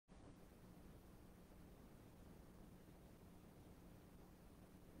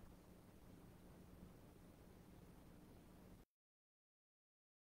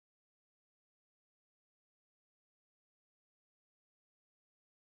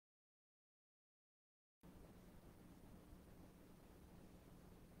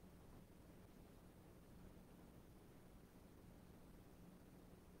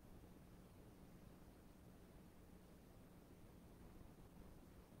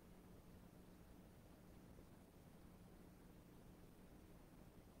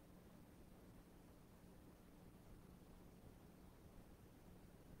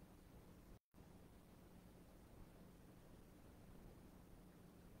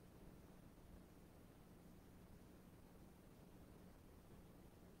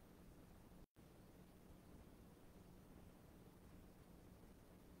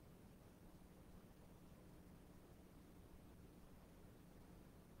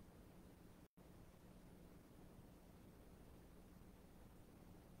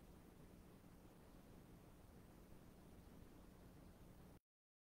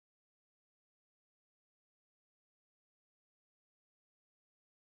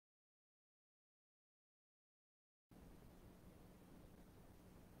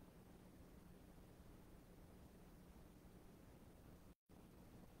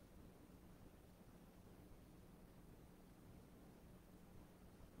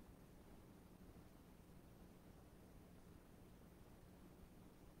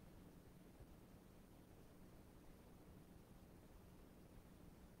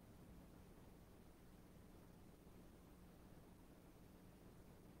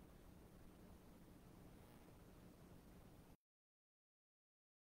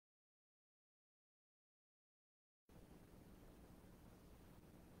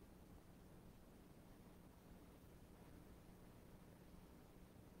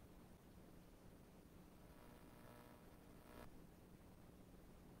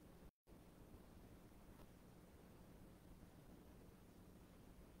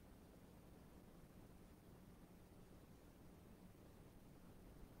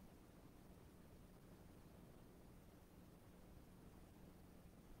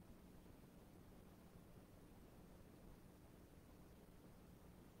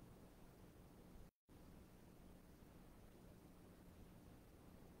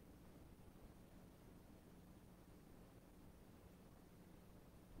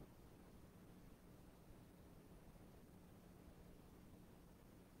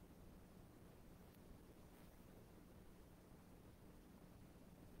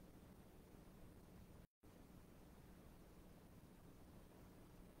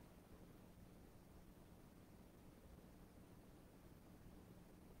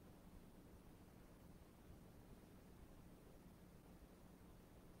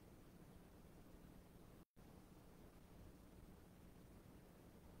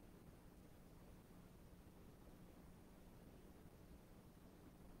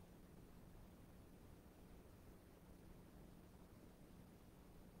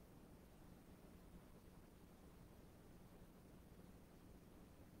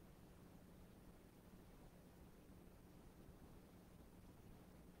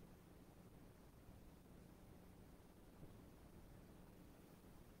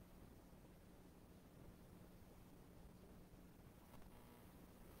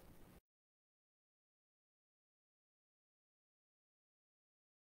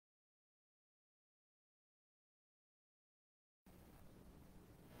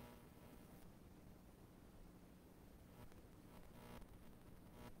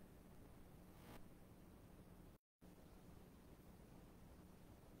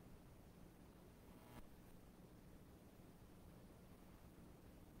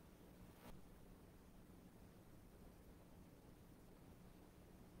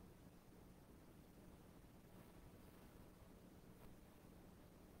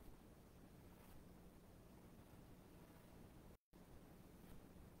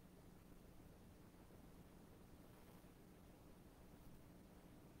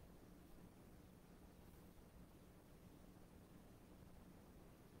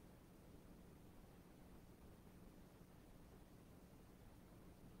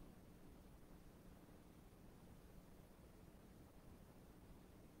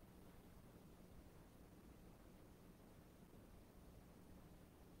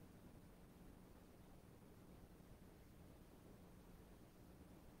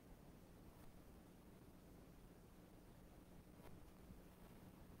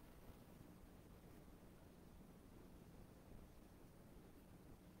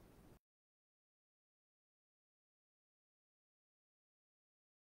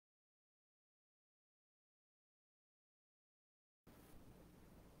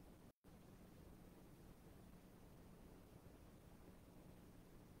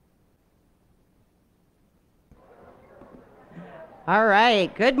All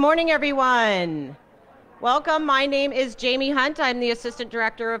right, good morning, everyone. Welcome, my name is Jamie Hunt. I'm the Assistant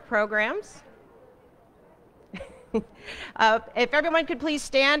Director of Programs. If everyone could please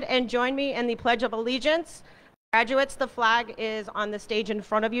stand and join me in the Pledge of Allegiance. Graduates, the flag is on the stage in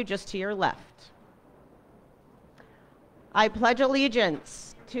front of you, just to your left. I pledge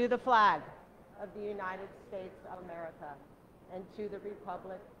allegiance to the flag of the United States of America and to the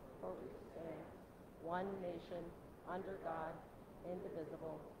republic for which it stands, one nation, under God,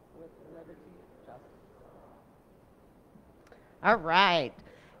 indivisible, with liberty and justice. All right.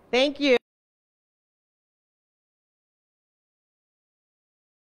 Thank you.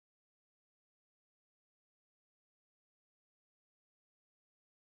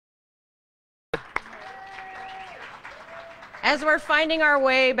 As we're finding our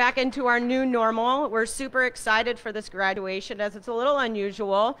way back into our new normal, we're super excited for this graduation as it's a little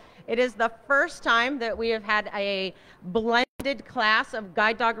unusual. It is the first time that we have had a blended class of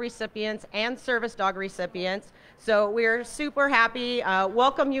guide dog recipients and service dog recipients. So we're super happy.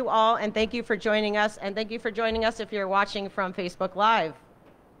 Welcome you all, and thank you for joining us. And thank you for joining us if you're watching from Facebook Live.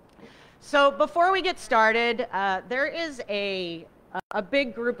 So before we get started, there is a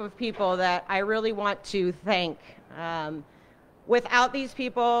big group of people that I really want to thank. Without these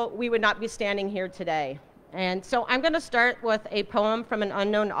people, we would not be standing here today. And so I'm going to start with a poem from an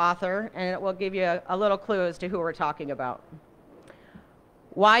unknown author, and it will give you a little clue as to who we're talking about.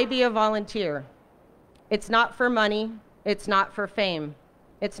 Why be a volunteer? It's not for money. It's not for fame.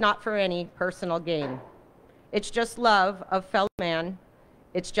 It's not for any personal gain. It's just love of fellow man.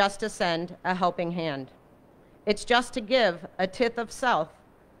 It's just to send a helping hand. It's just to give a tithe of self.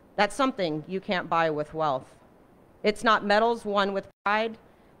 That's something you can't buy with wealth. It's not medals won with pride.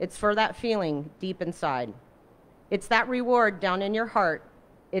 It's for that feeling deep inside. It's that reward down in your heart.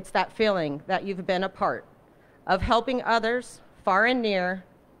 It's that feeling that you've been a part of helping others far and near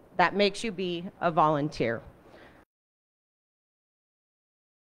that makes you be a volunteer.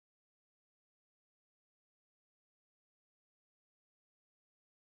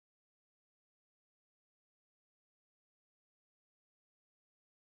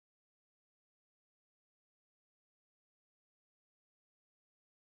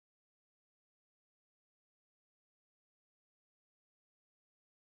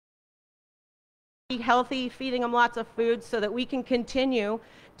 Healthy, feeding them lots of food so that we can continue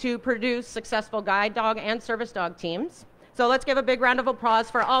to produce successful guide dog and service dog teams. So let's give a big round of applause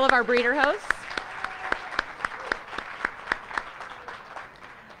for all of our breeder hosts.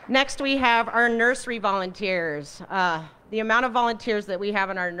 Next, we have our nursery volunteers. The amount of volunteers that we have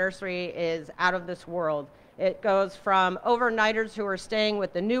in our nursery is out of this world. It goes from overnighters who are staying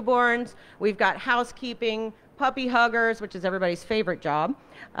with the newborns. We've got housekeeping, puppy huggers, which is everybody's favorite job,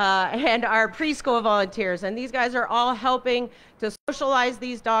 and our preschool volunteers. And these guys are all helping to socialize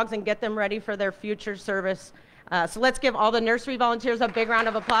these dogs and get them ready for their future service. So let's give all the nursery volunteers a big round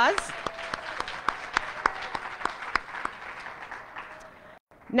of applause.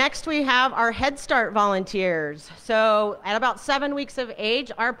 Next, we have our Head Start volunteers. So at about 7 weeks of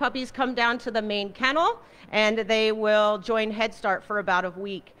age, our puppies come down to the main kennel, and they will join Head Start for about a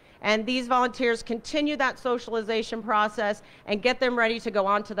week. And these volunteers continue that socialization process and get them ready to go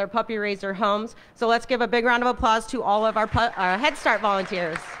on to their puppy raiser homes. So let's give a big round of applause to all of our Head Start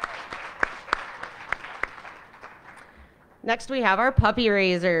volunteers. Next, we have our puppy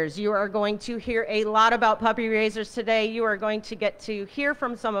raisers. You are going to hear a lot about puppy raisers today. You are going to get to hear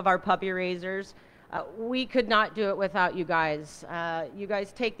from some of our puppy raisers. We could not do it without you guys. You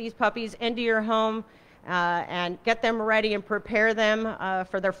guys take these puppies into your home and get them ready and prepare them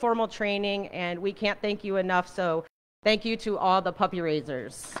for their formal training, and we can't thank you enough, so thank you to all the puppy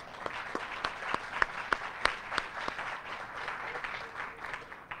raisers.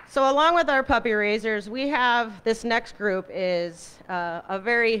 So along with our puppy raisers, we have this next group is a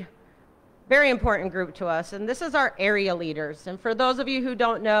very, very important group to us, and this is our area leaders. And for those of you who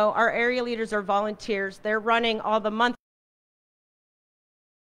don't know, our area leaders are volunteers. They're running all the monthly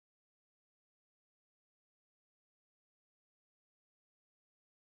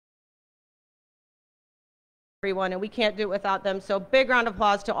everyone, and we can't do it without them. So big round of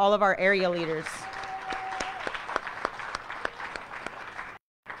applause to all of our area leaders.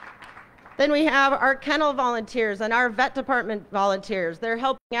 Then we have our kennel volunteers and our vet department volunteers. They're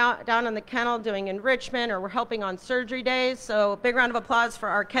helping out down in the kennel doing enrichment, or we're helping on surgery days. So big round of applause for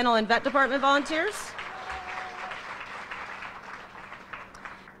our kennel and vet department volunteers.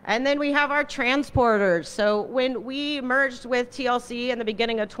 And then we have our transporters. So when we merged with TLC in the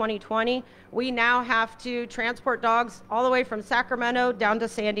beginning of 2020, we now have to transport dogs all the way from Sacramento down to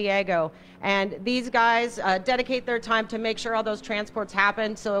San Diego. And these guys dedicate their time to make sure all those transports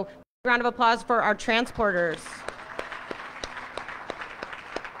happen. So round of applause for our transporters.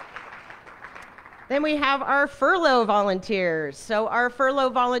 Then we have our furlough volunteers. So our furlough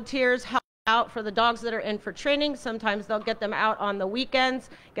volunteers help out for the dogs that are in for training. Sometimes they'll get them out on the weekends,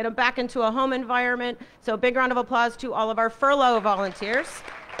 get them back into a home environment. So big round of applause to all of our furlough volunteers.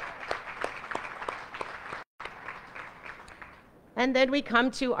 And then we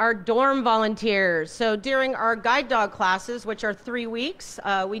come to our dorm volunteers. So during our guide dog classes, which are 3 weeks,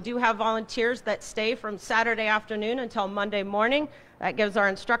 we do have volunteers that stay from Saturday afternoon until Monday morning. That gives our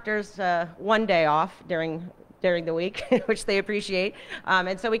instructors 1 day off during the week, which they appreciate.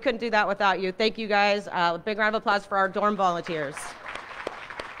 And so we couldn't do that without you. Thank you guys. Big round of applause for our dorm volunteers.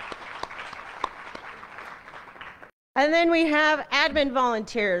 And then we have admin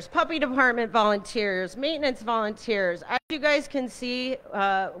volunteers, puppy department volunteers, maintenance volunteers. As you guys can see,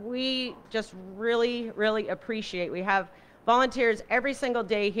 we just really, really appreciate. We have volunteers every single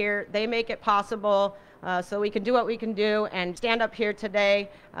day here. They make it possible so we can do what we can do and stand up here today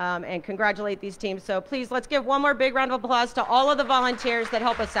and congratulate these teams. So please, let's give one more big round of applause to all of the volunteers that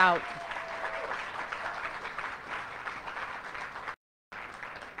help us out.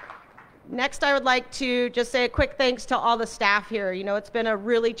 Next, I would like to just say a quick thanks to all the staff here. You know, it's been a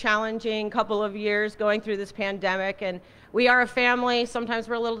really challenging couple of years going through this pandemic, and we are a family. Sometimes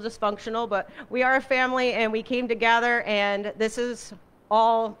we're a little dysfunctional, but we are a family, and we came together, and this is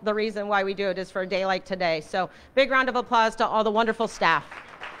all the reason why we do it, is for a day like today. So big round of applause to all the wonderful staff.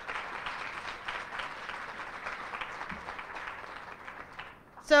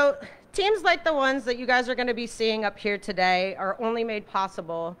 So teams like the ones that you guys are going to be seeing up here today are only made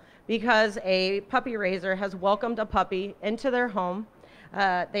possible because a puppy raiser has welcomed a puppy into their home.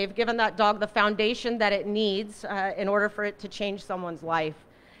 They've given that dog the foundation that it needs in order for it to change someone's life.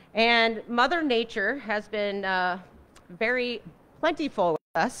 And Mother Nature has been very plentiful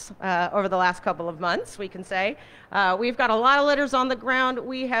with us over the last couple of months, we can say. We've got a lot of litters on the ground.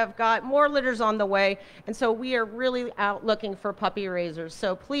 We have got more litters on the way. And so we are really out looking for puppy raisers.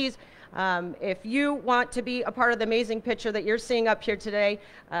 So please, if you want to be a part of the amazing picture that you're seeing up here today,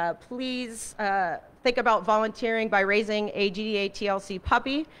 please think about volunteering by raising a GDA TLC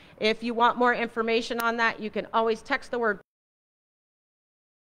puppy. If you want more information on that, you can always text the word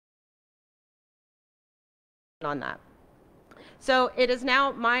on that. So it is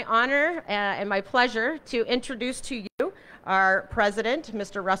now my honor and my pleasure to introduce to you our president,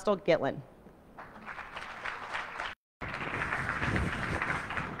 Mr. Russell Gitlin.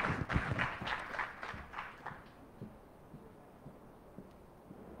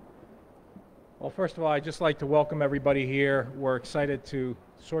 Well, first of all, I'd just like to welcome everybody here. We're excited to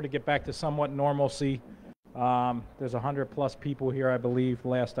sort of get back to somewhat normalcy. There's 100+ people here, I believe,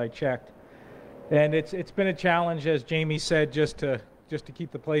 last I checked. And it's been a challenge, as Jamie said, just to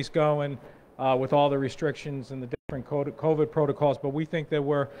keep the place going with all the restrictions and the different COVID protocols. But we think that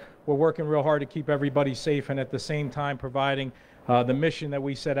we're working real hard to keep everybody safe and at the same time providing the mission that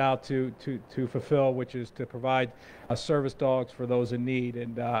we set out to fulfill, which is to provide service dogs for those in need.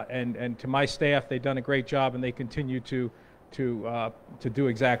 And to my staff, they've done a great job, and they continue to do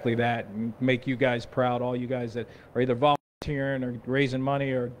exactly that and make you guys proud, all you guys that are either volunteering or raising money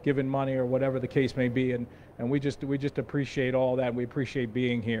or giving money or whatever the case may be. And we just appreciate all that. We appreciate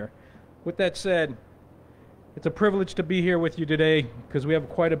being here. With that said, it's a privilege to be here with you today because we have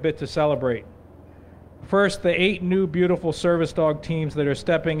quite a bit to celebrate. First, the 8 new beautiful service dog teams that are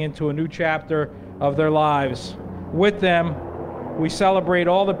stepping into a new chapter of their lives. With them, we celebrate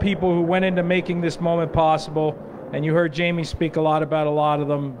all the people who went into making this moment possible, and you heard Jamie speak a lot about a lot of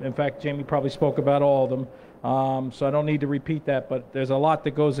them. In fact, Jamie probably spoke about all of them, so I don't need to repeat that, but there's a lot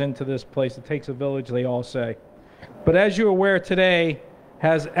that goes into this place. It takes a village, they all say. But as you're aware, today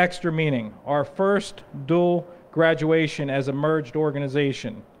has extra meaning. Our first dual graduation as a merged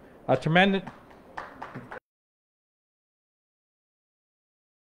organization. A tremendous...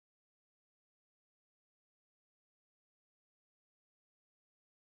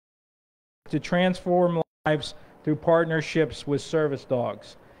 to transform lives through partnerships with service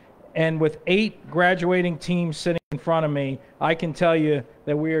dogs. And with 8 graduating teams sitting in front of me, I can tell you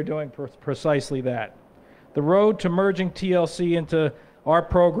that we are doing precisely that. The road to merging TLC into our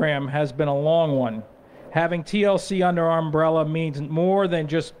program has been a long one. Having TLC under our umbrella means more than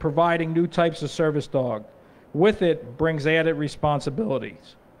just providing new types of service dog. With it brings added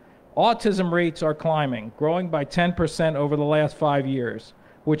responsibilities. Autism rates are climbing, growing by 10% over the last 5 years.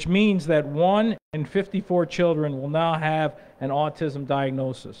 which means that 1 in 54 children will now have an autism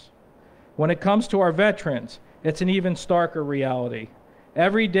diagnosis. When it comes to our veterans, it's an even starker reality.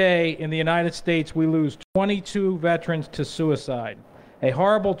 Every day in the United States, we lose 22 veterans to suicide, a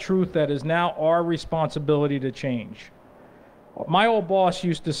horrible truth that is now our responsibility to change. My old boss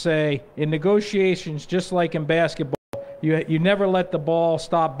used to say, in negotiations, just like in basketball, you never let the ball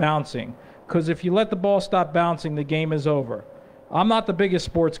stop bouncing, because if you let the ball stop bouncing, the game is over. I'm not the biggest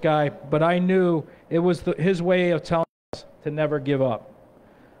sports guy, but I knew it was his way of telling us to never give up.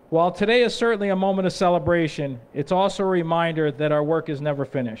 While today is certainly a moment of celebration, it's also a reminder that our work is never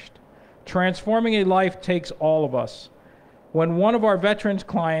finished. Transforming a life takes all of us. When one of our veterans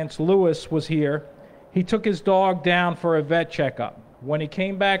clients, Lewis, was here, he took his dog down for a vet checkup. When he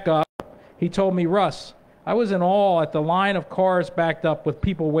came back up, he told me, "Russ, I was in awe at the line of cars backed up with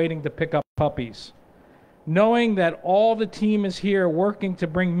people waiting to pick up puppies. Knowing that all the team is here working to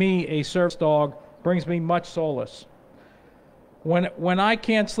bring me a service dog brings me much solace. When I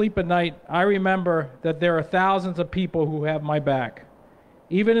can't sleep at night, I remember that there are thousands of people who have my back.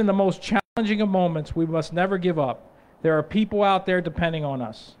 Even in the most challenging of moments, we must never give up. There are people out there depending on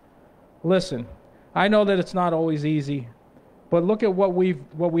us. Listen, I know that it's not always easy, but look at what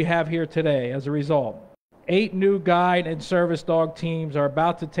we have here today as a result. 8 new guide and service dog teams are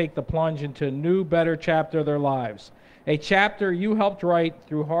about to take the plunge into a new, better chapter of their lives, a chapter you helped write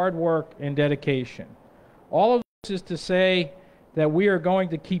through hard work and dedication. All of this is to say that we are going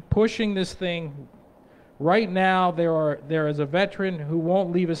to keep pushing this thing. Right now, there is a veteran who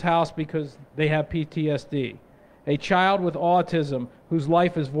won't leave his house because they have PTSD, a child with autism whose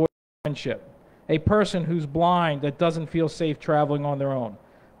life is void of friendship, a person who's blind that doesn't feel safe traveling on their own.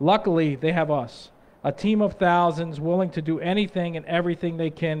 Luckily, they have us, a team of thousands willing to do anything and everything they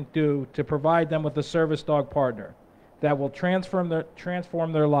can do to provide them with a service dog partner that will transform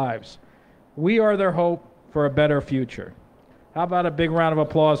their lives. We are their hope for a better future. How about a big round of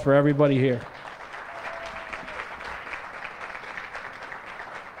applause for everybody here?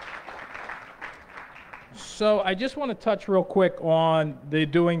 So I just want to touch real quick on the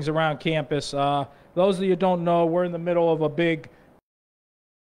doings around campus. Those of you who don't know, we're in the middle of a big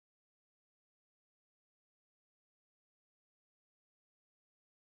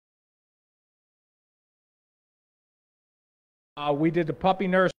we did the puppy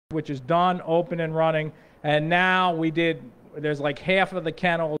nursery, which is done, open and running, and now there's like half of the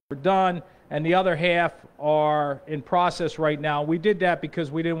kennels are done, and the other half are in process right now. We did that because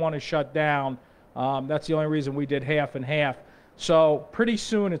we didn't want to shut down. That's the only reason we did half and half. So pretty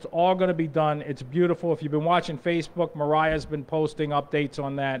soon it's all going to be done. It's beautiful. If you've been watching Facebook, Mariah's been posting updates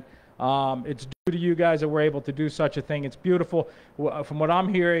on that. It's due to you guys that we're able to do such a thing. It's beautiful. From what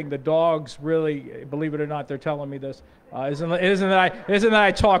I'm hearing, the dogs really, believe it or not, they're telling me this. Isn't that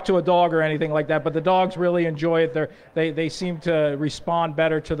I talk to a dog or anything like that, but the dogs really enjoy it. They seem to respond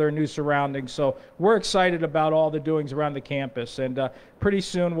better to their new surroundings. So we're excited about all the doings around the campus, and pretty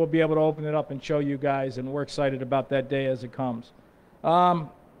soon we'll be able to open it up and show you guys, and we're excited about that day as it comes.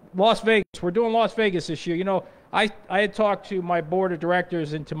 Las Vegas. We're doing Las Vegas this year. You know, I had talked to my board of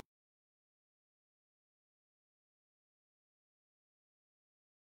directors and to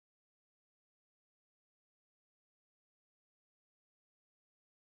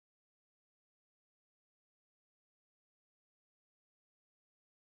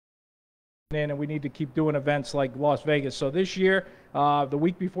and we need to keep doing events like Las Vegas. So this year, the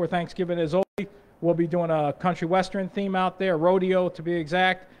week before Thanksgiving is over, we'll be doing a country western theme out there, rodeo to be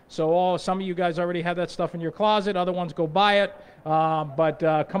exact. So some of you guys already have that stuff in your closet. Other ones go buy it.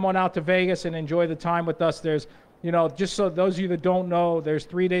 But come on out to Vegas and enjoy the time with us. There's, just so those of you that don't know, there's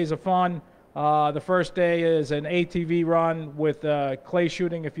 3 days of fun. The first day is an ATV run with clay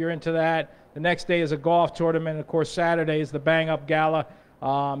shooting if you're into that. The next day is a golf tournament. Of course, Saturday is the Bang Up Gala.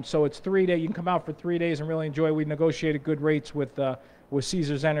 So it's 3 days. You can come out for 3 days and really enjoy. We negotiated good rates with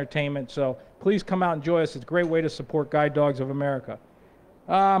Caesars Entertainment. So please come out and enjoy us. It's a great way to support Guide Dogs of America.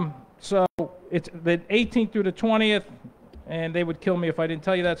 So it's the 18th through the 20th, and they would kill me if I didn't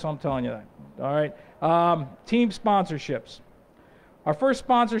tell you that, so I'm telling you that. All right. Team sponsorships. Our first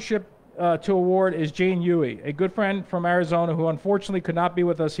sponsorship to award is Jane Huey, a good friend from Arizona who unfortunately could not be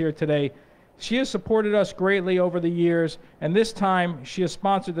with us here today. She has supported us greatly over the years, and this time she has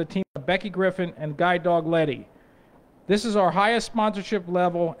sponsored the team of Becky Griffin and Guide Dog Letty. This is our highest sponsorship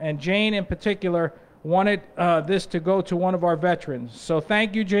level, and Jane in particular wanted this to go to one of our veterans. So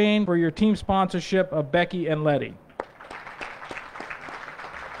thank you, Jane, for your team sponsorship of Becky and Letty.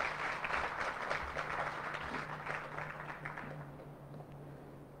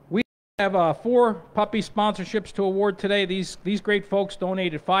 We have 4 puppy sponsorships to award today. These great folks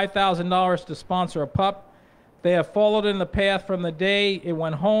donated $5,000 to sponsor a pup. They have followed in the path from the day it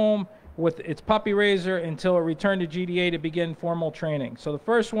went home with its puppy raiser until it returned to GDA to begin formal training. So the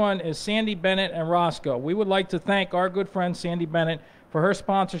first one is Sandy Bennett and Roscoe. We would like to thank our good friend Sandy Bennett for her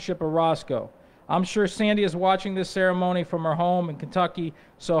sponsorship of Roscoe. I'm sure Sandy is watching this ceremony from her home in Kentucky.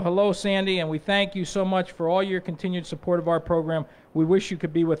 So hello, Sandy, and we thank you so much for all your continued support of our program. We wish you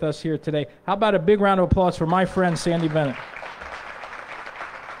could be with us here today. How about a big round of applause for my friend Sandy Bennett?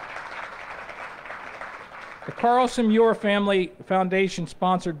 The Carlson Muir Family Foundation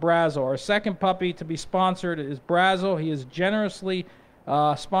sponsored Brazel. Our second puppy to be sponsored is Brazel. He is generously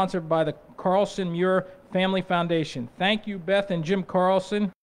sponsored by the Carlson Muir Family Foundation. Thank you, Beth and Jim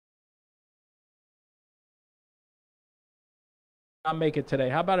Carlson. I'll make it today.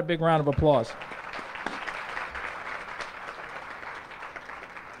 How about a big round of applause?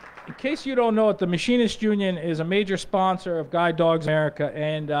 In case you don't know it, the Machinists Union is a major sponsor of Guide Dogs America,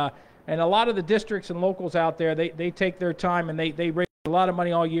 and a lot of the districts and locals out there, they take their time and they raise a lot of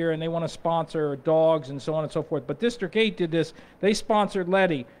money all year, and they want to sponsor dogs and so on and so forth. But District 8 did this. They sponsored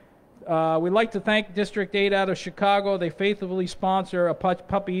Letty. We'd like to thank District 8 out of Chicago. They faithfully sponsor a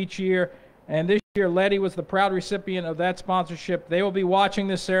puppy each year. And this year, Letty was the proud recipient of that sponsorship. They will be watching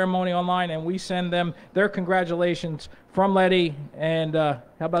this ceremony online, and we send them their congratulations from Letty. And how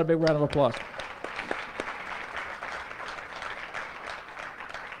about a big round of applause?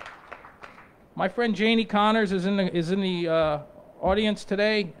 My friend Janie Connors is in the audience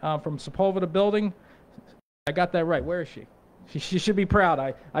today from Sepulveda Building. I got that right. Where is she? She should be proud.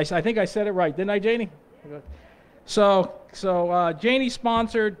 I think I said it right, didn't I, Janie? So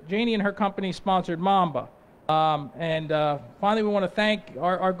Janie and her company sponsored Mamba. Finally, we want to thank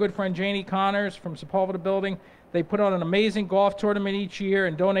our good friend Janie Connors from Sepulveda Building. They put on an amazing golf tournament each year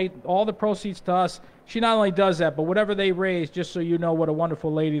and donate all the proceeds to us. She not only does that, but whatever they raise, just so you know what a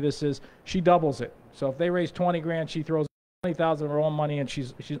wonderful lady this is, she doubles it. So if they raise 20 grand, she throws 20,000 of her own money, and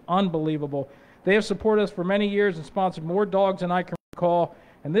she's unbelievable. They have supported us for many years and sponsored more dogs than I can recall.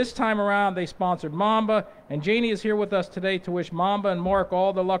 And this time around, they sponsored Mamba, and Janie is here with us today to wish Mamba and Mark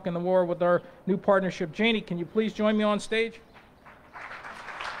all the luck in the war with our new partnership. Janie, can you please join me on stage?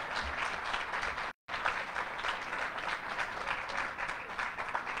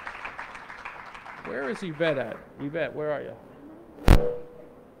 Where is Yvette at? Yvette, where are you? There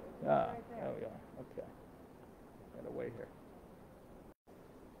we go. Okay. Got away here.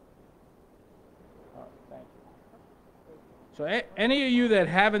 All right, thank you. So any of you that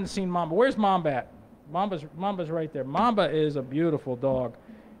haven't seen Mamba, where's Mamba at? Mamba's right there. Mamba is a beautiful dog.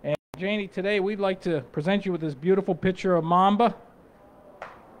 And Janie, today we'd like to present you with this beautiful picture of Mamba.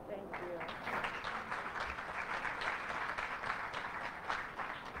 Thank you.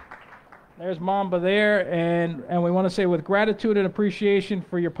 There's Mamba there, and we want to say with gratitude and appreciation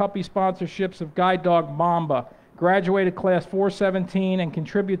for your puppy sponsorships of Guide Dog Mamba, graduated class 417 and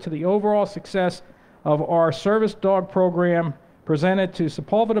contribute to the overall success of our service dog program presented to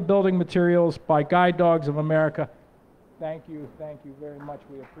Sepulveda Building Materials by Guide Dogs of America. Thank you very much.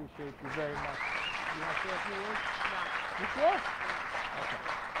 We appreciate you very much. You want to say a few words? No. You sure? Okay.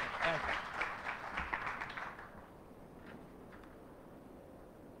 Thank you.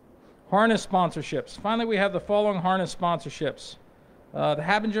 Harness sponsorships. Finally, we have the following harness sponsorships. The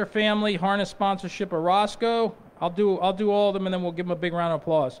Habinger family harness sponsorship of Roscoe. I'll do all of them, and then we'll give them a big round of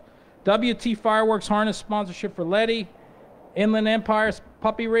applause. WT Fireworks harness sponsorship for Letty. Inland Empire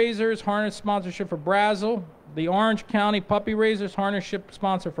Puppy Raisers harness sponsorship for Brazel. The Orange County Puppy Raisers harness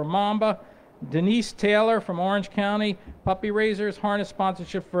sponsor for Mamba. Denise Taylor from Orange County Puppy Raisers harness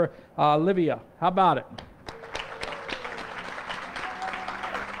sponsorship for Livia. How about it?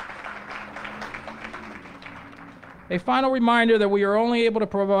 A final reminder that we are only able to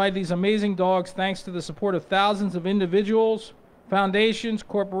provide these amazing dogs thanks to the support of thousands of individuals, foundations,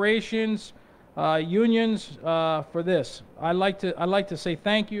 corporations, unions for this. I'd like to say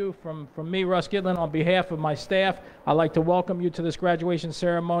thank you from me, Russ Gitlin, on behalf of my staff. I'd like to welcome you to this graduation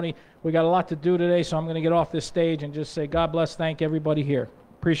ceremony. We got a lot to do today, so I'm going to get off this stage and just say God bless, thank everybody here.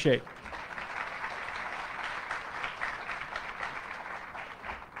 Appreciate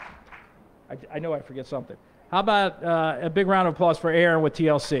it. I know I forget something. How about a big round of applause for Aaron with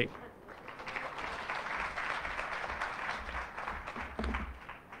TLC?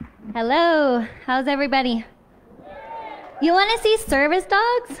 Hello, how's everybody? You want to see service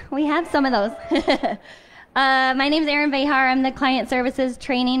dogs? We have some of those. My name is Erin Behar. I'm the Client Services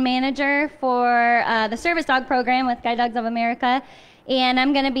Training Manager for the Service Dog Program with Guide Dogs of America. And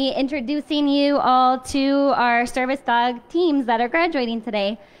I'm going to be introducing you all to our service dog teams that are graduating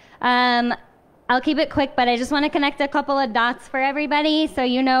today. I'll keep it quick, but I just want to connect a couple of dots for everybody so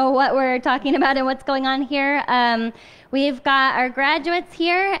you know what we're talking about and what's going on here. We've got our graduates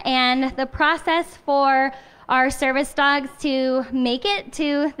here, and the process for our service dogs to make it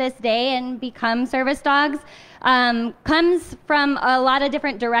to this day and become service dogs comes from a lot of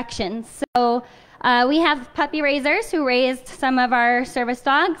different directions. So we have puppy raisers who raised some of our service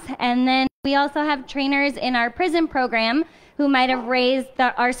dogs, and then we also have trainers in our prison program who might have raised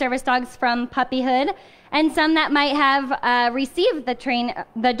our service dogs from puppyhood, and some that might have received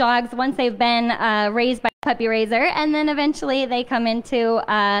the dogs once they've been raised by a puppy raiser, and then eventually they come into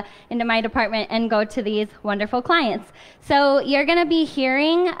my department and go to these wonderful clients. So you're going to be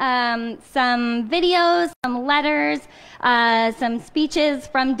hearing some videos, some letters, some speeches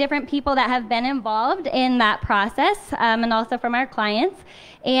from different people that have been involved in that process, and also from our clients.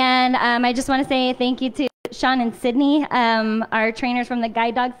 And I just want to say thank you to Sean and Sydney, our trainers from the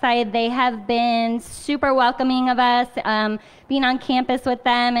guide dog side. They have been super welcoming of us, being on campus with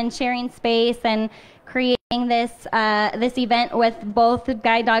them and sharing space and creating this event with both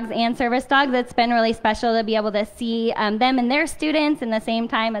guide dogs and service dogs. It's been really special to be able to see them and their students in the same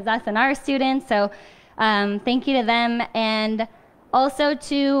time as us and our students. So thank you to them, and also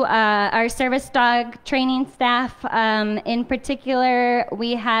to our service dog training staff. In particular,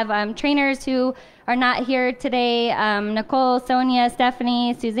 we have trainers who are not here today. Nicole, Sonia,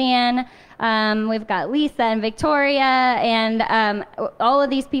 Stephanie, Suzanne. We've got Lisa and Victoria, and all of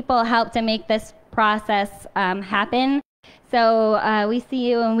these people help to make this process happen. So we see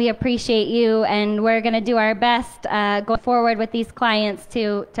you and we appreciate you, and we're going to do our best going forward with these clients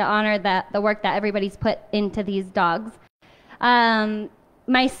to honor the work that everybody's put into these dogs.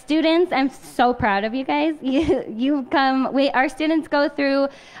 My students, I'm so proud of you guys. Our students go through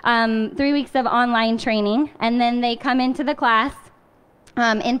 3 weeks of online training, and then they come into the class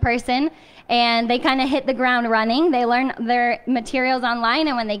in person, and they kind of hit the ground running. They learn their materials online,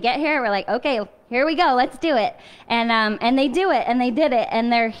 and when they get here, we're like, okay, here we go, let's do it. And they do it, and they did it,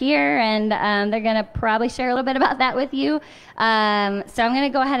 and they're here, and they're going to probably share a little bit about that with you. So I'm going to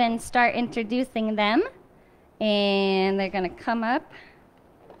go ahead and start introducing them, and they're going to come up.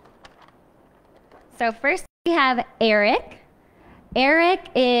 So first we have Eric. Eric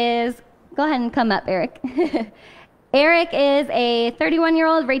is, go ahead and come up, Eric. Eric is a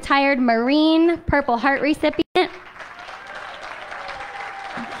 31-year-old retired Marine Purple Heart recipient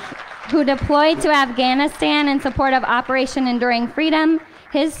who deployed to Afghanistan in support of Operation Enduring Freedom.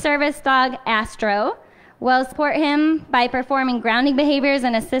 His service dog, Astro, will support him by performing grounding behaviors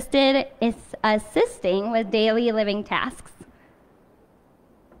and assisting with daily living tasks.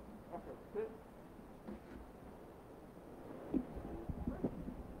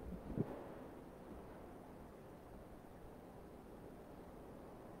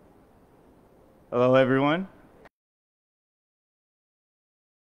 Hello, everyone.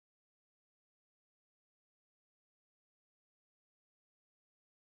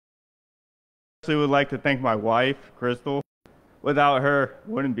 I would like to thank my wife, Crystal. Without her, I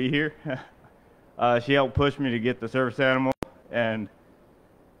wouldn't be here. She helped push me to get the service animal, and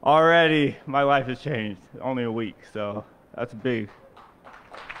already my life has changed. Only a week, so that's big.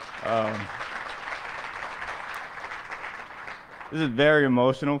 This is very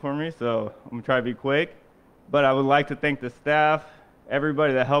emotional for me, so I'm gonna try to be quick. But I would like to thank the staff,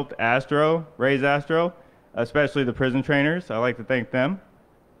 everybody that helped raise Astro, especially the prison trainers. I'd like to thank them.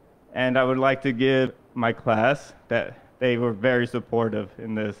 And I would like to give my class that they were very supportive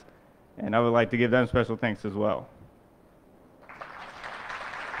in this, and I would like to give them special thanks as well.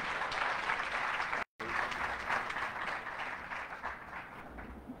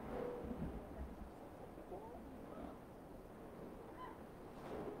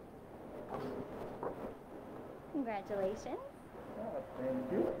 Congratulations.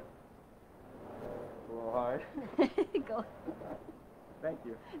 Thank you. A little hard. Go. Thank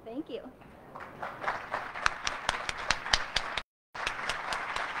you. Thank you.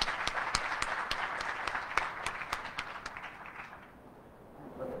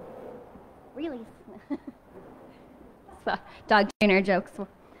 Really? So, dog trainer jokes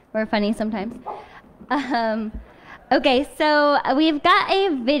were funny sometimes. Okay, so we've got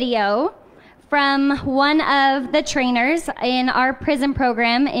a video from one of the trainers in our prison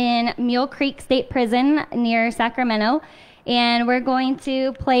program in Mule Creek State Prison near Sacramento. And we're going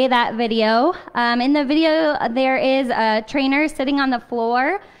to play that video. In the video, there is a trainer sitting on the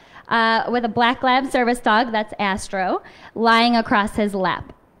floor with a black lab service dog, that's Astro, lying across his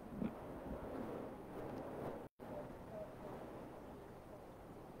lap.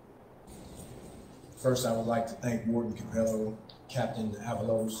 First, I would like to thank Warden Capello Captain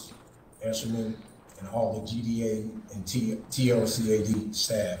Avalos, Escherman, and all the GDA and TLCAD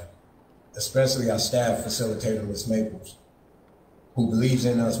staff, especially our staff facilitator, Ms. Maples, who believes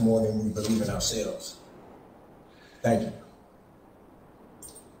in us more than we believe in ourselves. Thank you.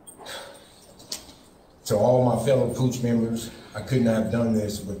 To all my fellow Pooch members, I couldn't have done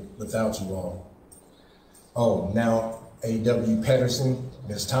this without you all. Oh, now A.W. Pedersen,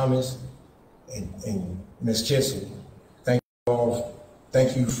 Ms. Thomas, and Ms. Kissel, thank you all.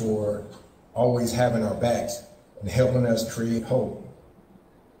 Thank you for always having our backs and helping us create hope.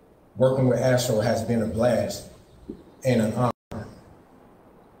 Working with Astro has been a blast and an honor.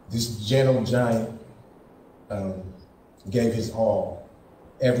 This gentle giant gave his all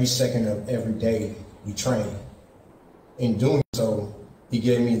every second of every day we trained. In doing so, he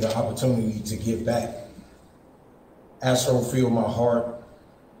gave me the opportunity to give back. Astro filled my heart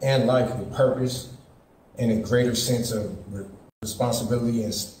and life with purpose and a greater sense of responsibility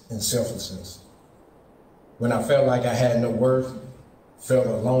and selflessness. When I felt like I had no worth, felt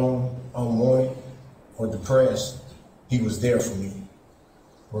alone, unwanted, or depressed, he was there for me,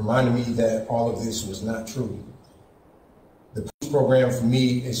 reminding me that all of this was not true. The POOCH program for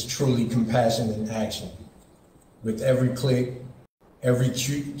me is truly compassion in action. With every click, every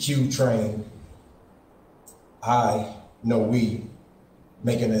cue trained, I know we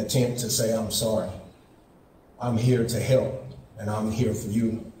make an attempt to say, I'm sorry. I'm here to help, and I'm here for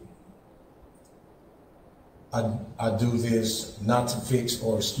you. I do this not to fix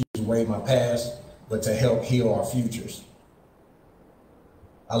or excuse away my past, but to help heal our futures.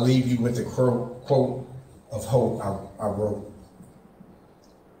 I leave you with a quote of hope I wrote.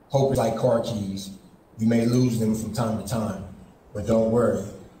 Hope is like car keys. You may lose them from time to time, but don't worry.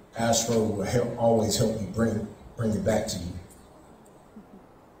 Astro will always help you bring it back to you.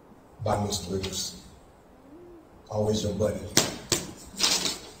 By Mr. Rivers. Always your buddy.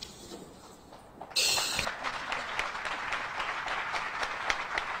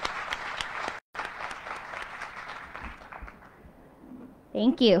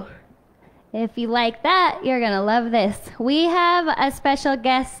 Thank you. If you like that, you're going to love this. We have a special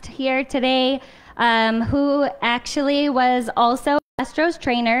guest here today who actually was also Astro's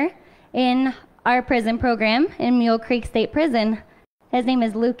trainer in our prison program in Mule Creek State Prison. His name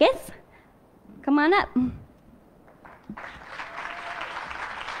is Lucas. Come on up.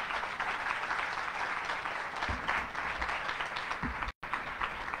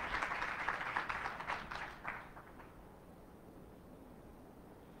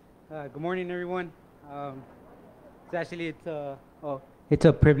 Good morning, everyone. It's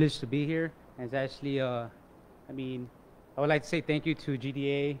a privilege to be here. And it's actually, I would like to say thank you to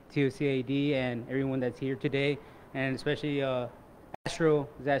GDA, TOCAD, and everyone that's here today, and especially Astro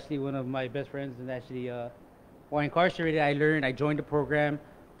is actually one of my best friends. And actually, while incarcerated, I joined the program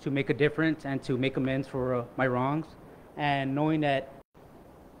to make a difference and to make amends for my wrongs. And knowing that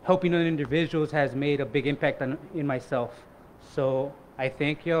helping other individuals has made a big impact in myself. So I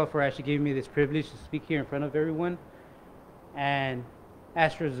thank y'all for actually giving me this privilege to speak here in front of everyone. And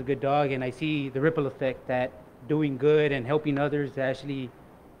Astro is a good dog, and I see the ripple effect that doing good and helping others actually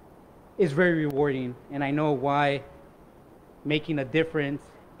is very rewarding. And I know why making a difference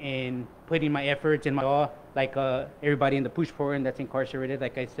in putting my efforts and my all, like everybody in the POOCH program that's incarcerated,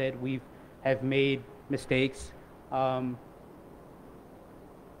 like I said, have made mistakes. But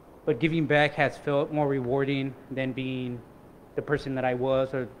giving back has felt more rewarding than being the person that I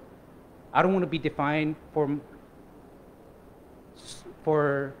was. Or I don't want to be defined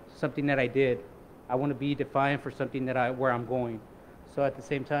for something that I did. I want to be defined for something where I'm going. So at the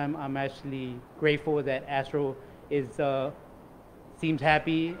same time, I'm actually grateful that Astro seems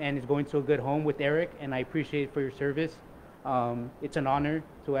happy and is going to a good home with Eric, and I appreciate it for your service. It's an honor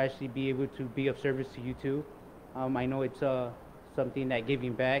to actually be able to be of service to you too. I know it's something that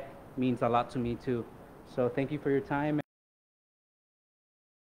giving back means a lot to me too. So thank you for your time.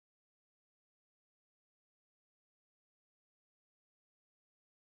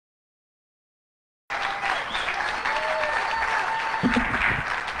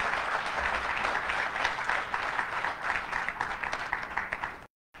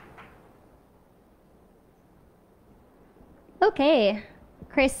 Okay,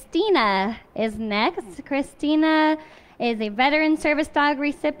 Christina is next. Christina is a veteran service dog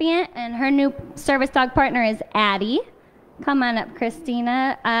recipient, and her new service dog partner is Addie. Come on up,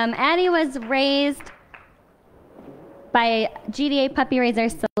 Christina. Addie was raised by GDA puppy raiser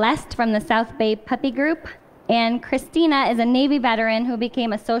Celeste from the South Bay Puppy Group, and Christina is a Navy veteran who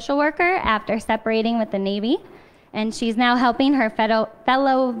became a social worker after separating with the Navy, and she's now helping her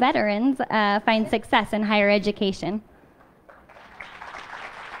fellow veterans find success in higher education.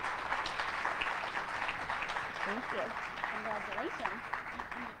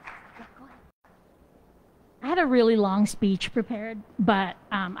 had a really long speech prepared, but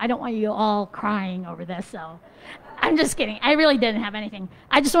I don't want you all crying over this, so I'm just kidding. I really didn't have anything.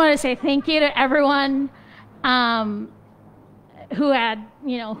 I just wanted to say thank you to everyone who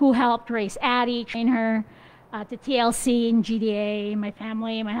helped raise Addie, train her, to TLC and GDA, my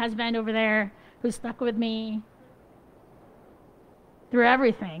family, my husband over there who stuck with me through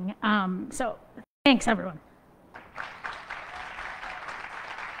everything. So thanks, everyone.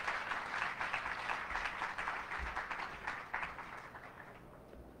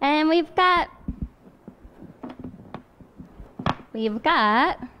 And we've got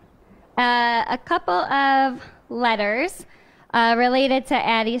a couple of letters related to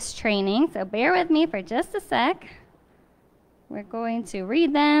Addie's training. So bear with me for just a sec. We're going to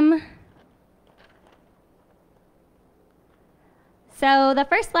read them. So the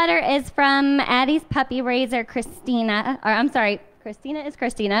first letter is from Addie's puppy raiser, Christina. Christina is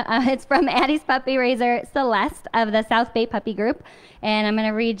Christina. It's from Addie's puppy raiser, Celeste, of the South Bay Puppy Group. And I'm going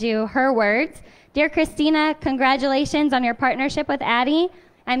to read you her words. Dear Christina, congratulations on your partnership with Addie.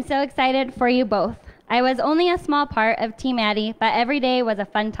 I'm so excited for you both. I was only a small part of Team Addie, but every day was a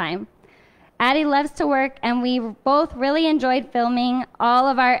fun time. Addie loves to work, and we both really enjoyed filming all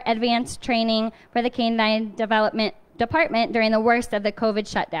of our advanced training for the canine development department during the worst of the COVID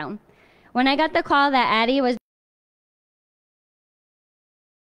shutdown. When I got the call that Addie was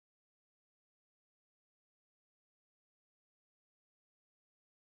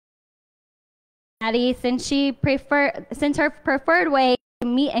Addie, since her preferred way to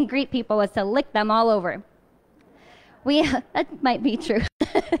meet and greet people was to lick them all over. That might be true.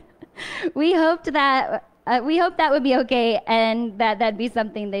 we hoped that would be okay, and that'd be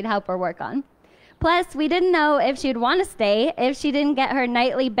something they'd help her work on. Plus, we didn't know if she'd want to stay if she didn't get her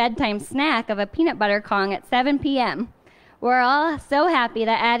nightly bedtime snack of a peanut butter Kong at 7 p.m. We're all so happy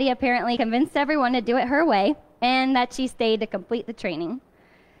that Addie apparently convinced everyone to do it her way, and that she stayed to complete the training.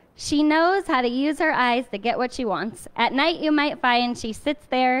 She knows how to use her eyes to get what she wants. At night, you might find she sits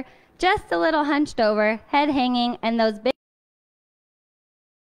there, just a little hunched over, head hanging, and those big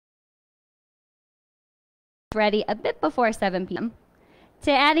ready a bit before 7 p.m.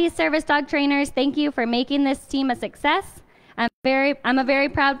 To Addie's service dog trainers, thank you for making this team a success. I'm a very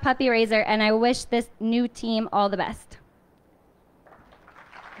proud puppy raiser, and I wish this new team all the best.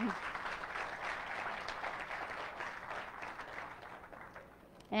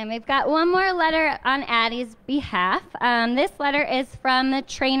 And we've got one more letter on Addie's behalf. This letter is from the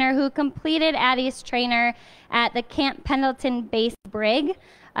trainer who completed Addie's trainer at the Camp Pendleton Base Brig.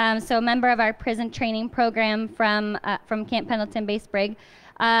 So a member of our prison training program from Camp Pendleton Base Brig.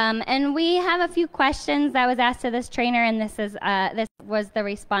 And we have a few questions that was asked to this trainer, and this was the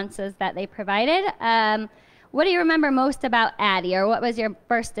responses that they provided. What do you remember most about Addie, or what was your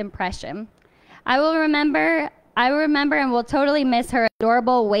first impression? I remember and will totally miss her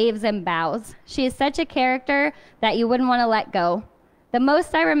adorable waves and bows. She is such a character that you wouldn't want to let go. The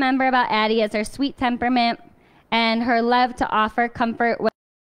most I remember about Addie is her sweet temperament and her love to offer comfort.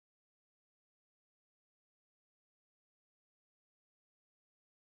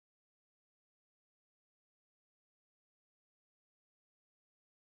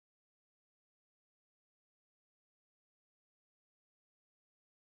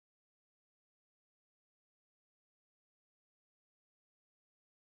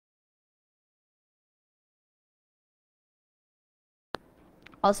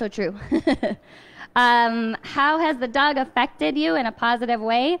 Also true. How has the dog affected you in a positive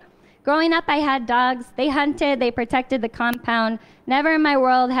way? Growing up, I had dogs. They hunted, they protected the compound. Never in my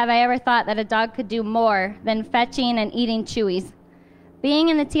world have I ever thought that a dog could do more than fetching and eating chewies. Being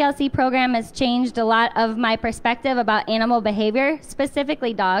in the TLC program has changed a lot of my perspective about animal behavior,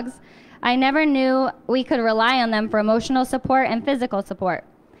 specifically dogs. I never knew we could rely on them for emotional support and physical support.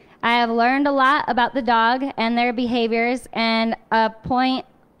 I have learned a lot about the dog and their behaviors, and a point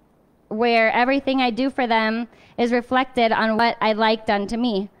where everything I do for them is reflected on what I like done to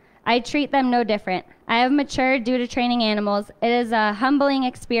me. I treat them no different. I have matured due to training animals. It is a humbling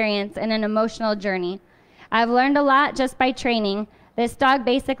experience and an emotional journey. I've learned a lot just by training. This dog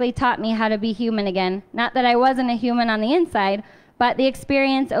basically taught me how to be human again. Not that I wasn't a human on the inside, but the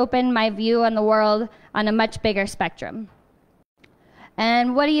experience opened my view on the world on a much bigger spectrum.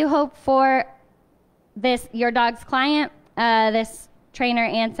 And what do you hope for your dog's client? This trainer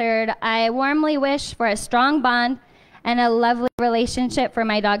answered, I warmly wish for a strong bond and a lovely relationship for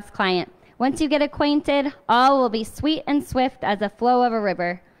my dog's client. Once you get acquainted, all will be sweet and swift as the flow of a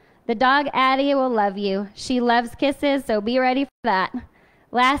river. The dog Addie will love you. She loves kisses, so be ready for that.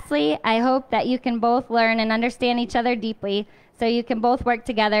 Lastly, I hope that you can both learn and understand each other deeply so you can both work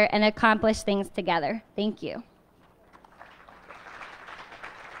together and accomplish things together. Thank you.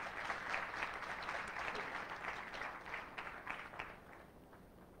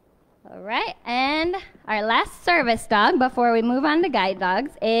 All right, and our last service dog before we move on to guide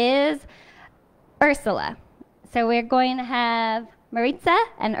dogs is Ursula. So we're going to have Maritza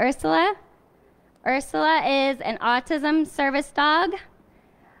and Ursula. Ursula is an autism service dog.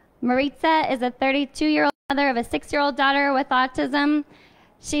 Maritza is a 32-year-old mother of a 6-year-old daughter with autism.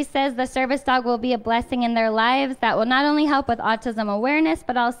 She says the service dog will be a blessing in their lives that will not only help with autism awareness,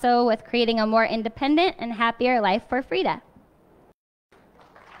 but also with creating a more independent and happier life for Frida.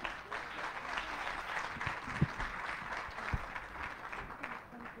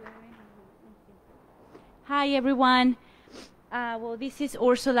 Hi, everyone. Well, this is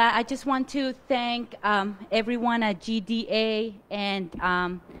Ursula. I just want to thank everyone at GDA and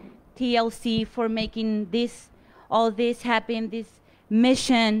TLC for making all this happen, this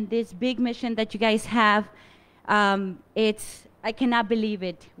mission, this big mission that you guys have. I cannot believe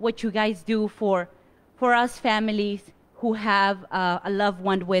it, what you guys do for us families who have a loved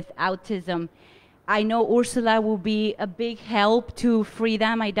one with autism. I know Ursula will be a big help to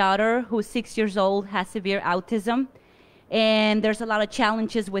Frida, my daughter, who's 6 years old, has severe autism. And there's a lot of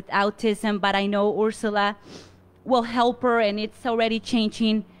challenges with autism, but I know Ursula will help her, and it's already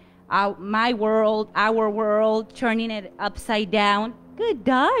changing my world, our world, turning it upside down. Good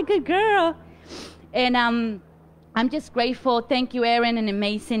dog, good girl. And I'm just grateful. Thank you, Erin, an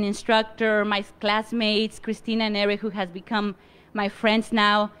amazing instructor, my classmates, Christina and Eric, who has become my friends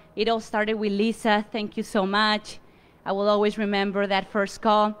now. It all started with Lisa. Thank you so much. I will always remember that first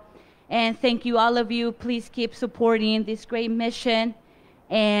call. And thank you, all of you. Please keep supporting this great mission.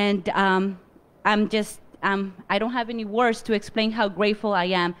 And I don't have any words to explain how grateful I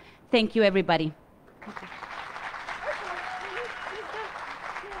am. Thank you, everybody.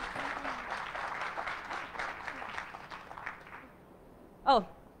 Oh,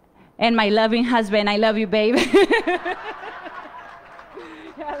 and my loving husband. I love you, babe.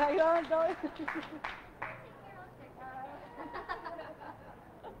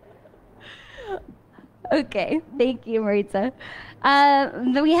 Okay, thank you, Maritza.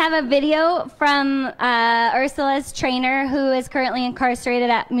 We have a video from Ursula's trainer, who is currently incarcerated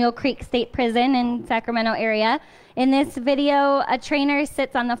at Mule Creek State Prison in Sacramento area. In this video, a trainer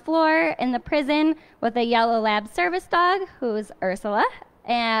sits on the floor in the prison with a yellow lab service dog, who's Ursula,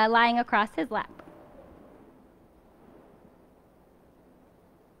 lying across his lap.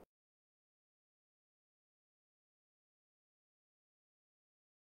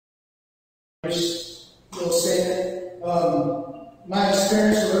 You'll say that my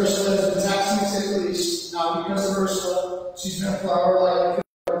experience with Ursula has been taxing to say the least. Not because of Ursula, she's been a flower like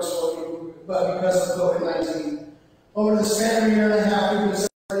works for you, but because of COVID-19. Over the span of a year and a half, we've been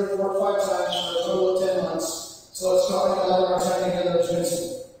separated 4 or 5 times for a total of 10 months, so it's felt like all of our time together has been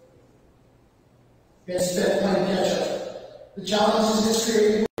spent. Been spent playing catch up. The challenges this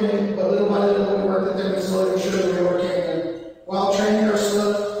created, but little by little we worked at them and slowly but surely we overcame them. While training Ursula,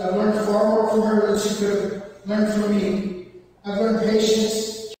 I've learned far more from her than she could have learned from me. I've learned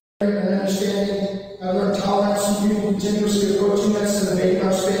patience, caring, and understanding. I've learned tolerance from people continuously approaching us and invading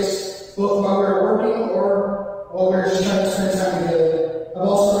our space, both while we're working or while we're just trying to spend time together. I've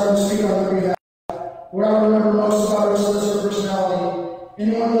also learned to speak on her behalf. What I remember most about Ursula is her personality.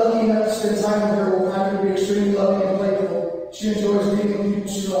 Anyone lucky enough to spend time with her will find her to be extremely loving and playful. She enjoys being with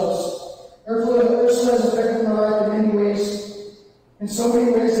people she loves. Ursula has affected my life in many ways. In so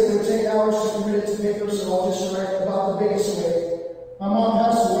many ways that it would take hours to commit it to paper, so I'll just write about the biggest way. My mom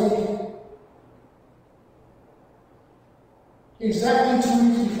passed away exactly 2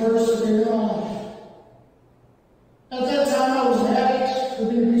 weeks before Ursula came along. At that time, I was an addict for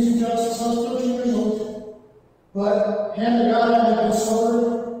the abuse of drugs since I was 13 years old. But, hand to God, I have been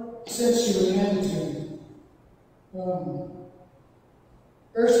sober since she was handed to me.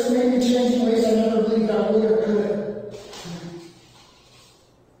 Ursula made me change in ways I never believed I would or could.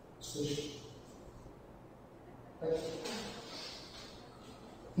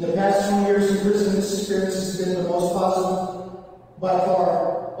 In the past 2 years in prison, this experience has been the most positive by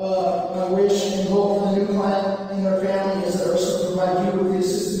far. My wish and hope for the new client and their family is that Ursula provide you with the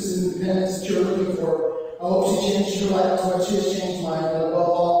assistance and independence that you're looking for. I hope she changed your life as much as she has changed mine, and above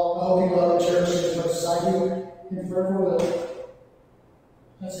all, I hope you love and cherish her as much as I do and forever will.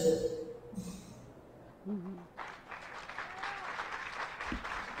 That's it.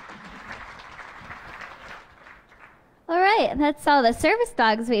 All right, that's all the service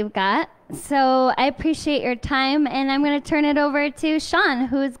dogs we've got. So I appreciate your time, and I'm going to turn it over to Sean,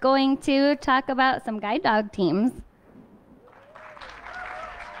 who's going to talk about some guide dog teams.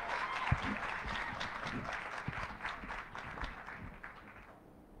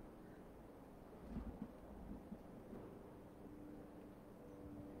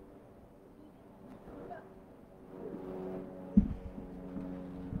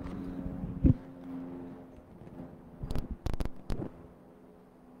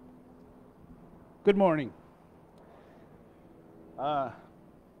 Good morning.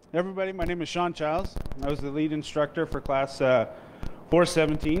 Everybody, my name is Sean Childs. I was the lead instructor for class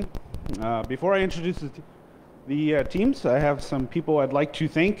 417. Before I introduce the teams, I have some people I'd like to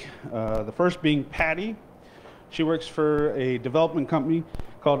thank. The first being Patty. She works for a development company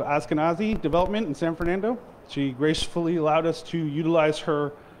called Ashkenazi Development in San Fernando. She gracefully allowed us to utilize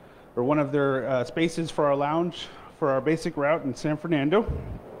her or one of their spaces for our lounge for our basic route in San Fernando.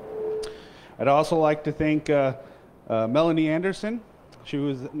 I'd also like to thank Melanie Anderson. She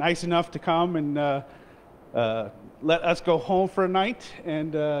was nice enough to come and let us go home for a night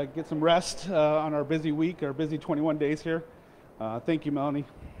and get some rest on our busy week, our busy 21 days here. Thank you, Melanie.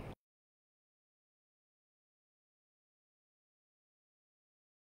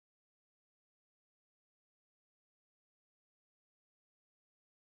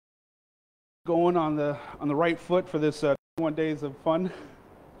 Going on the right foot for this 21 days of fun.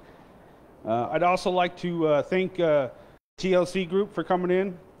 I'd also like to thank TLC group for coming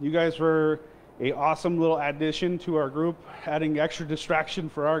in. You guys were an awesome little addition to our group, adding extra distraction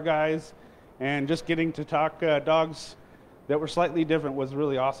for our guys, and just getting to talk dogs that were slightly different was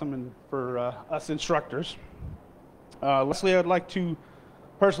really awesome and for us instructors. Lastly, I'd like to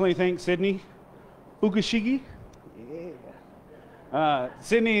personally thank Sydney Ugashigi.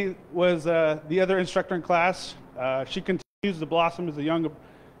 Sydney was the other instructor in class. She continues to blossom as a young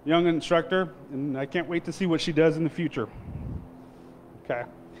instructor, and I can't wait to see what she does in the future. Okay.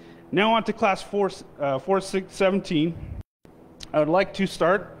 Now on to class 417. I would like to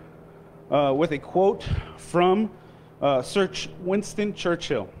start with a quote from Sir Winston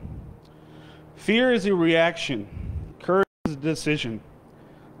Churchill. Fear is a reaction. Courage is a decision.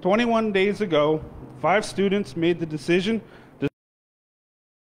 21 days ago, 5 students made the decision to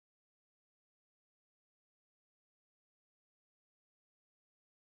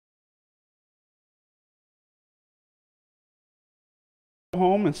go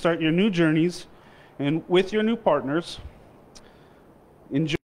home and start your new journeys and with your new partners.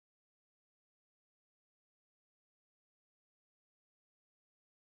 Enjoy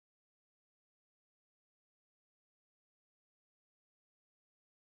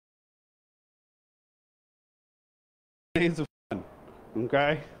days of fun.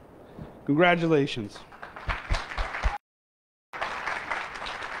 Okay? Congratulations.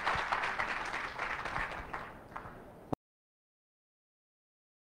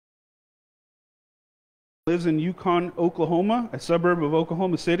 Lives in Yukon, Oklahoma, a suburb of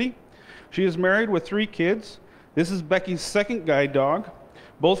Oklahoma City. She is married with 3 kids. This is Becky's second guide dog,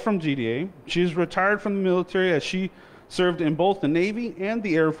 both from GDA. She is retired from the military as she served in both the Navy and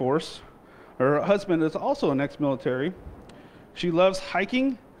the Air Force. Her husband is also an ex-military. She loves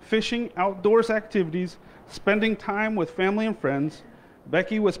hiking, fishing, outdoors activities, spending time with family and friends.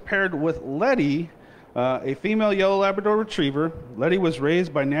 Becky was paired with Letty, a female yellow Labrador retriever. Letty was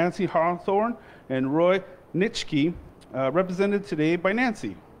raised by Nancy Hawthorne and Roy Nitschke, represented today by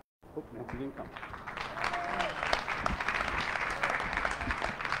Nancy. Oh, Nancy didn't come.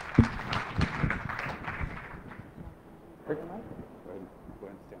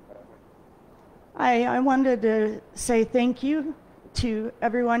 I wanted to say thank you to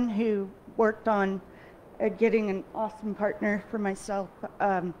everyone who worked on getting an awesome partner for myself.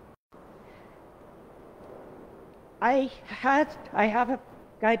 I have a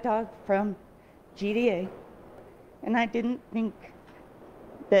guide dog from GDA, and I didn't think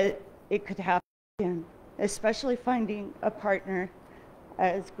that it could happen again, especially finding a partner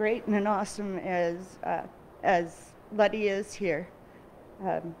as great and awesome as Letty is here.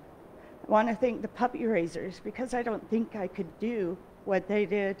 I want to thank the puppy raisers because I don't think I could do what they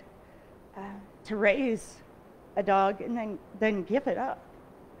did to raise a dog and then give it up.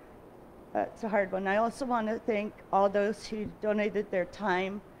 It's a hard one. I also want to thank all those who donated their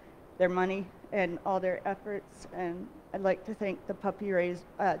time, their money, and all their efforts. And I'd like to thank the puppy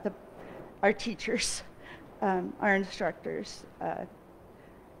our teachers, our instructors.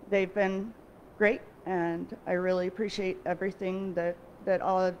 They've been great, and I really appreciate everything that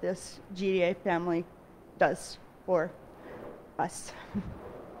all of this GDA family does for us.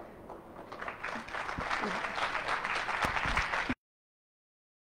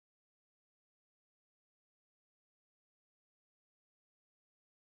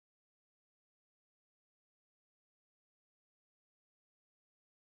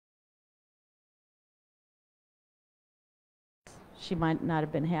 She might not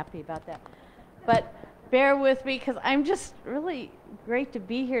have been happy about that. But bear with me because I'm just really great to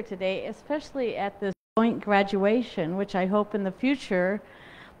be here today, especially at this joint graduation, which I hope in the future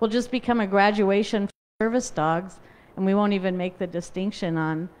will just become a graduation for service dogs, and we won't even make the distinction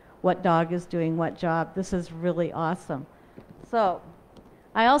on what dog is doing what job. This is really awesome. So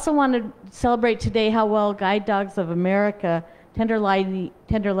I also want to celebrate today how well Guide Dogs of America Tender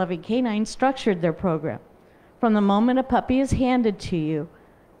Loving Canines structured their program. From the moment a puppy is handed to you,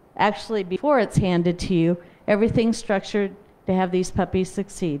 actually before it's handed to you, everything's structured to have these puppies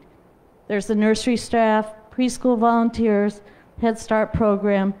succeed. There's the nursery staff, preschool volunteers, Head Start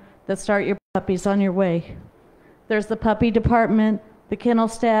program that start your puppies on your way. There's the puppy department, the kennel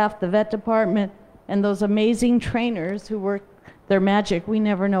staff, the vet department, and those amazing trainers who work their magic, we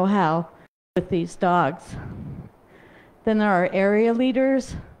never know how, with these dogs. Then there are area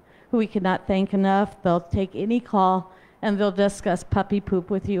leaders who we cannot thank enough. They'll take any call and they'll discuss puppy poop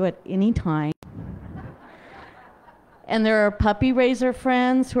with you at any time. And there are puppy raiser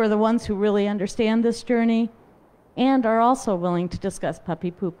friends who are the ones who really understand this journey and are also willing to discuss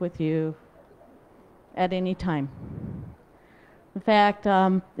puppy poop with you at any time. In fact,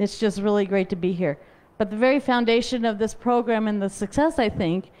 it's just really great to be here. But the very foundation of this program and the success, I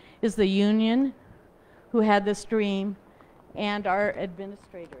think, is the union who had this dream and our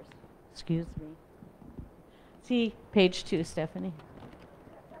administrators. Excuse me. See page 2, Stephanie.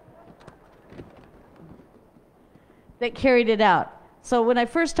 That carried it out. So when I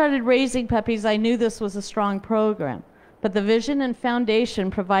first started raising puppies, I knew this was a strong program. But the vision and foundation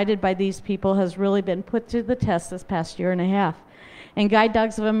provided by these people has really been put to the test this past year and a half. And Guide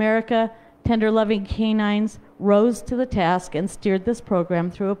Dogs of America, Tender Loving Canines rose to the task and steered this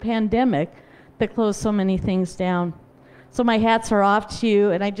program through a pandemic that closed so many things down. So my hats are off to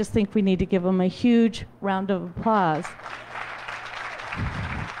you, and I just think we need to give them a huge round of applause.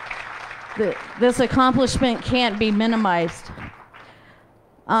 This accomplishment can't be minimized.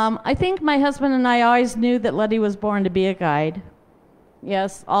 I think my husband and I always knew that Letty was born to be a guide.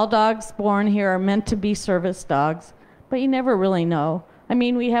 Yes, all dogs born here are meant to be service dogs, but you never really know. I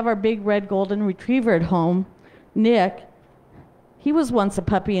mean, we have our big red golden retriever at home, Nick. He was once a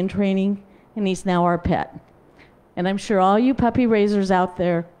puppy in training, and he's now our pet. And I'm sure all you puppy raisers out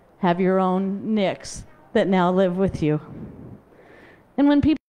there have your own Nicks that now live with you. And when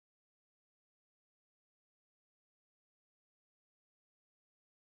people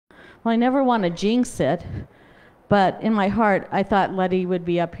well, I never want to jinx it, but in my heart, I thought Letty would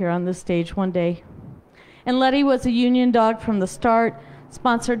be up here on this stage one day. And Letty was a union dog from the start,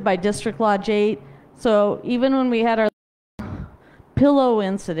 sponsored by District Lodge 8. So even when we had our pillow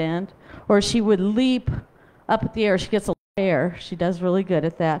incident, or she would leap up at the air, she gets a lot of air. She does really good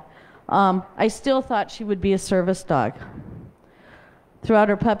at that. I still thought she would be a service dog. Throughout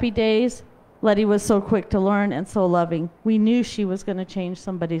her puppy days, Letty was so quick to learn and so loving. We knew she was going to change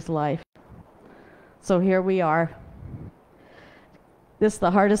somebody's life. So here we are. This is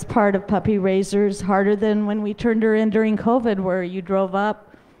the hardest part of puppy raisers, harder than when we turned her in during COVID, where you drove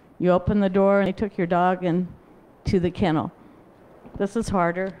up, you opened the door, and they took your dog to the kennel. This is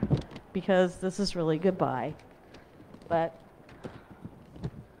harder because this is really goodbye. But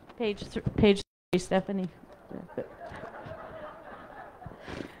page 3, Stephanie.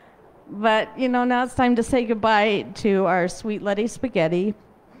 But, you know, now it's time to say goodbye to our sweet Letty Spaghetti.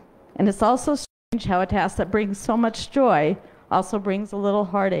 And it's also strange how a task that brings so much joy also brings a little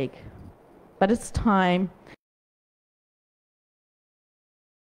heartache. But it's time.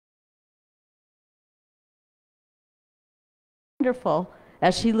 Wonderful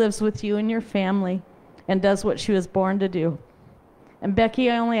as she lives with you and your family and does what she was born to do. And Becky,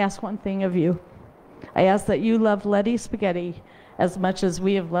 I only ask one thing of you. I ask that you love Letty Spaghetti as much as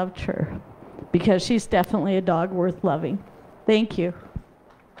we have loved her, because she's definitely a dog worth loving. Thank you.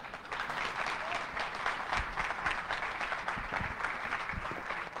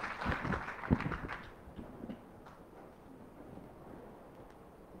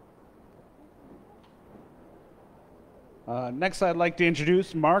 Next, I'd like to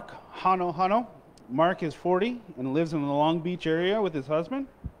introduce Mark Hano. Mark is 40 and lives in the Long Beach area with his husband.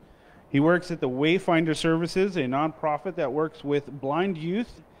 He works at the Wayfinder Services, a nonprofit that works with blind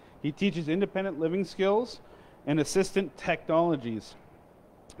youth. He teaches independent living skills and assistant technologies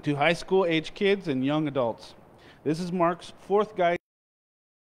to high school age kids and young adults. This is Mark's 4th guide.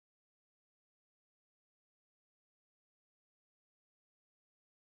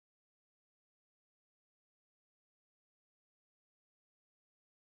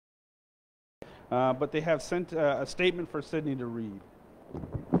 But they have sent a statement for Sydney to read.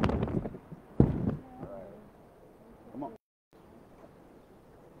 Come on.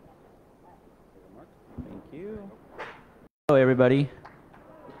 Thank you. Hello, everybody.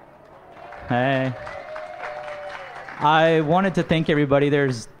 Hey. I wanted to thank everybody.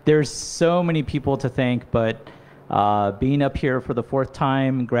 There's so many people to thank, but being up here for the 4th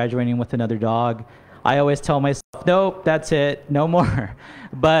time, graduating with another dog. I always tell myself, nope, that's it, no more.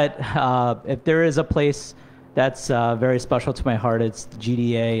 But if there is a place that's very special to my heart, it's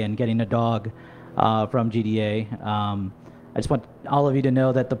GDA and getting a dog from GDA. I just want all of you to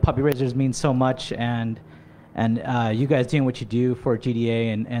know that the puppy raisers mean so much, and you guys doing what you do for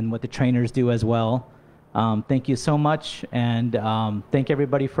GDA and what the trainers do as well. Thank you so much, and thank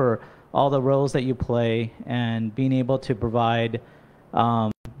everybody for all the roles that you play and being able to provide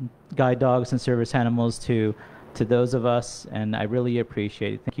guide dogs and service animals to those of us, and I really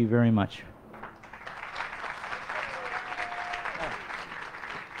appreciate it. Thank you very much.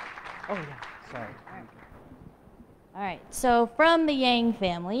 Oh, yeah, sorry. All right, so from the Yang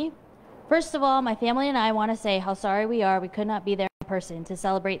family, first of all, my family and I want to say how sorry we are we could not be there in person to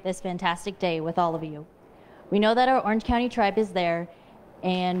celebrate this fantastic day with all of you. We know that our Orange County tribe is there,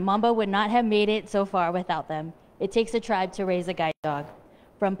 and Mamba would not have made it so far without them. It takes a tribe to raise a guide dog.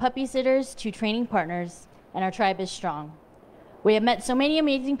 From puppy sitters to training partners, and our tribe is strong. We have met so many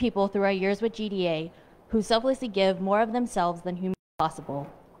amazing people through our years with GDA who selflessly give more of themselves than humanly possible,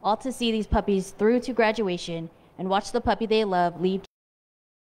 all to see these puppies through to graduation and watch the puppy they love leave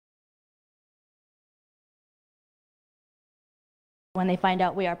when they find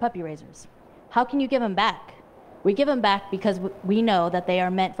out we are puppy raisers. How can you give them back? We give them back because we know that they are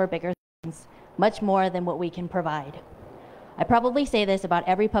meant for bigger things, much more than what we can provide. I probably say this about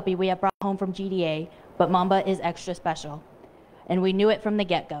every puppy we have brought home from GDA, but Mamba is extra special, and we knew it from the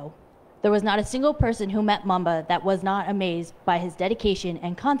get-go. There was not a single person who met Mamba that was not amazed by his dedication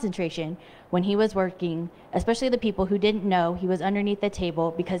and concentration when he was working, especially the people who didn't know he was underneath the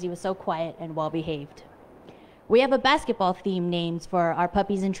table because he was so quiet and well-behaved. We have a basketball theme names for our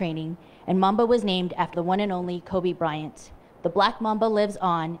puppies in training, and Mamba was named after the one and only Kobe Bryant. The Black Mamba lives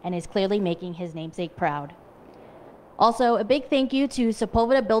on and is clearly making his namesake proud. Also, a big thank you to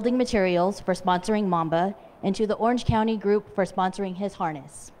Sepulveda Building Materials for sponsoring Mamba, and to the Orange County Group for sponsoring his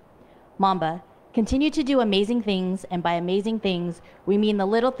harness. Mamba, continue to do amazing things, and by amazing things, we mean the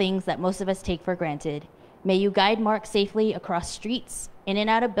little things that most of us take for granted. May you guide Mark safely across streets, in and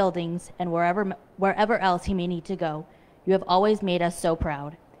out of buildings, and wherever else he may need to go. You have always made us so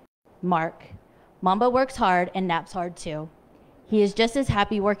proud. Mark, Mamba works hard and naps hard too. He is just as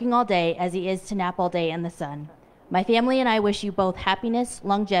happy working all day as he is to nap all day in the sun. My family and I wish you both happiness,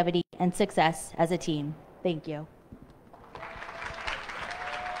 longevity, and success as a team. Thank you.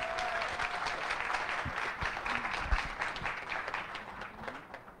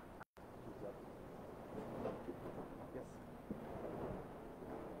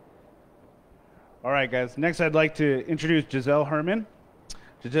 All right, guys. Next, I'd like to introduce Giselle Herman.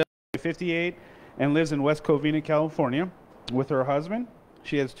 Giselle is 58 and lives in West Covina, California, with her husband.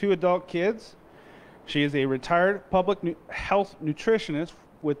 She has 2 adult kids. She is a retired public health nutritionist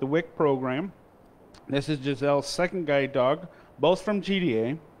with the WIC program. This is Giselle's second guide dog, both from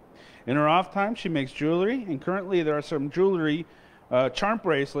GDA. In her off time, she makes jewelry, and currently there are some jewelry charm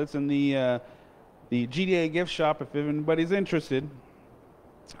bracelets in the GDA gift shop if anybody's interested.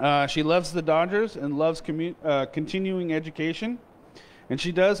 She loves the Dodgers and loves continuing education. And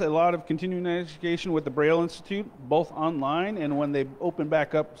she does a lot of continuing education with the Braille Institute, both online and when they open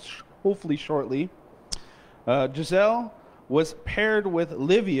back up, hopefully shortly. Giselle was paired with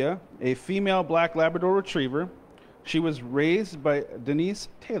Livia, a female black Labrador Retriever. She was raised by Denise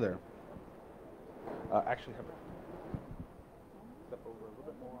Taylor. Actually, have her step over a little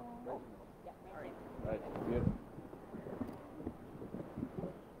bit more. Right. Good.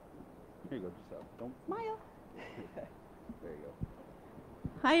 Here you go, Giselle. Don't smile. There you go.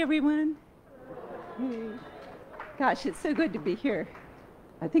 Hi, everyone. Hey. Gosh, it's so good to be here.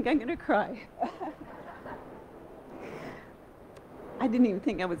 I think I'm going to cry. I didn't even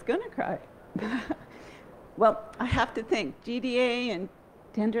think I was going to cry. Well, I have to thank GDA and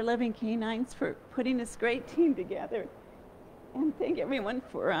Tender Loving Canines for putting this great team together. And thank everyone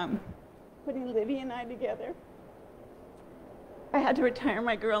for putting Livy and I together. I had to retire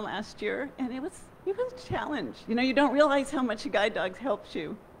my girl last year, and it was a challenge. You know, you don't realize how much a guide dog helps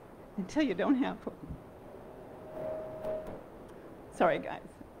you until you don't have one. Sorry, guys.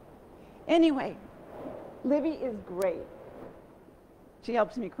 Anyway, Livy is great. She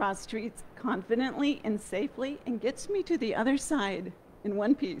helps me cross streets confidently and safely and gets me to the other side in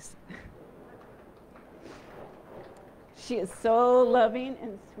one piece. She is so loving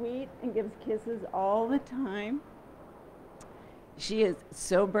and sweet and gives kisses all the time. She is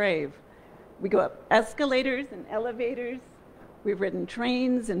so brave. We go up escalators and elevators. We've ridden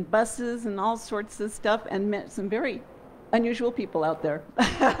trains and buses and all sorts of stuff and met some very unusual people out there.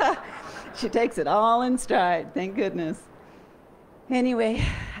 She takes it all in stride, thank goodness. Anyway,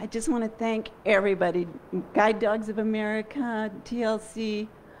 I just want to thank everybody, Guide Dogs of America, TLC,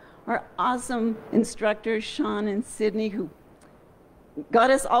 our awesome instructors, Sean and Sydney, who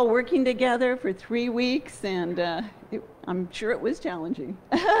got us all working together for 3 weeks, and I'm sure it was challenging.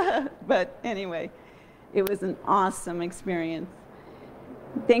 But anyway, it was an awesome experience.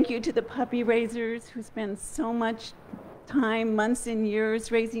 Thank you to the puppy raisers who spend so much time, months and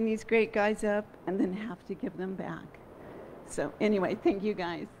years, raising these great guys up and then have to give them back. So anyway, thank you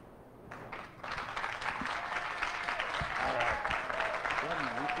guys.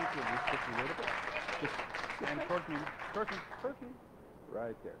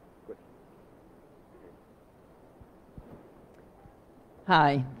 Right there. Good.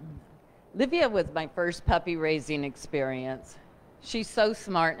 Hi. Livia was my first puppy raising experience. She's so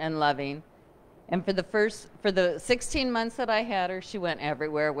smart and loving. And for the 16 months that I had her, she went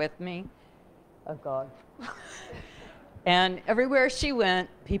everywhere with me. Oh, God. And everywhere she went,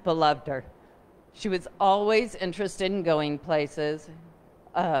 people loved her. She was always interested in going places.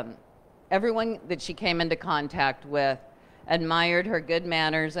 Everyone that she came into contact with admired her good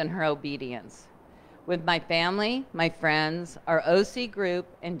manners and her obedience. With my family, my friends, our OC group,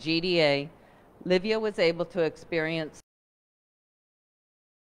 and GDA, Livia was able to experience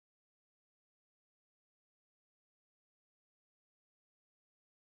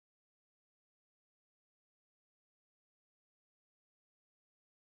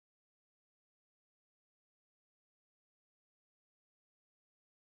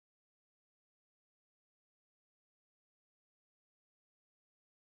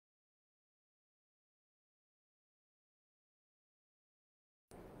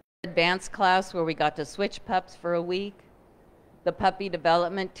advanced class where we got to switch pups for a week, the puppy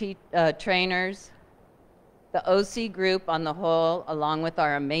development trainers, the OC group on the whole, along with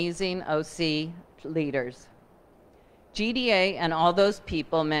our amazing OC leaders. GDA and all those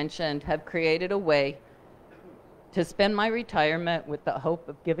people mentioned have created a way to spend my retirement with the hope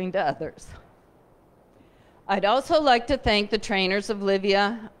of giving to others. I'd also like to thank the trainers of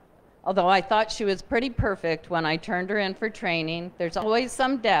Livia. Although I thought she was pretty perfect when I turned her in for training, there's always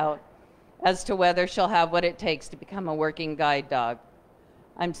some doubt as to whether she'll have what it takes to become a working guide dog.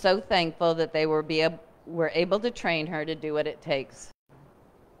 I'm so thankful that they were able to train her to do what it takes.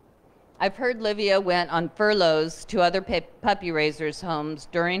 I've heard Livia went on furloughs to other puppy raisers' homes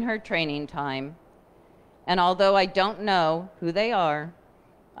during her training time, and although I don't know who they are,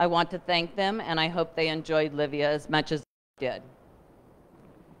 I want to thank them, and I hope they enjoyed Livia as much as I did.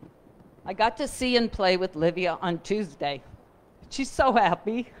 I got to see and play with Livia on Tuesday. She's so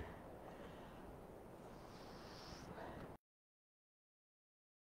happy.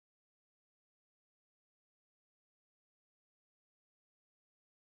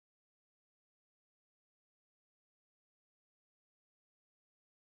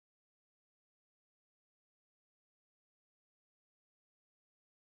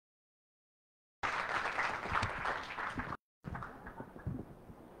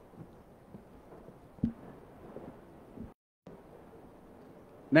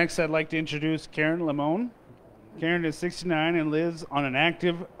 Next, I'd like to introduce Karen Lamone. Karen is 69 and lives on an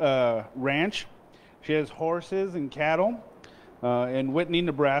active ranch. She has horses and cattle in Whitney,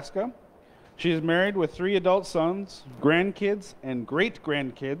 Nebraska. She is married with 3 adult sons, grandkids, and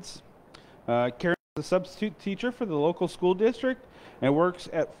great-grandkids. Karen is a substitute teacher for the local school district and works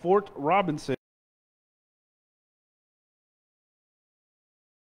at Fort Robinson.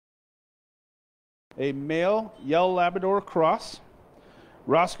 A male Yellow Labrador cross.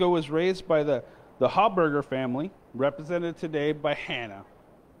 Roscoe was raised by the Hauberger family, represented today by Hannah.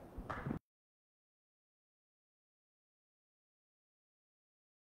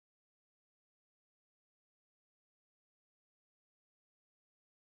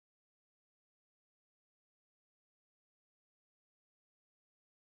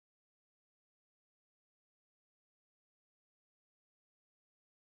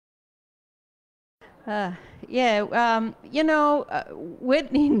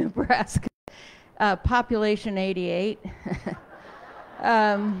 Whitney, Nebraska, population 88.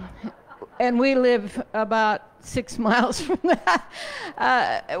 And we live about 6 miles from that.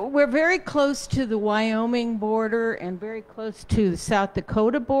 We're very close to the Wyoming border and very close to the South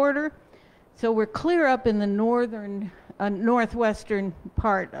Dakota border. So we're clear up in the northwestern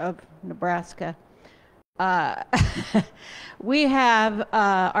part of Nebraska. We have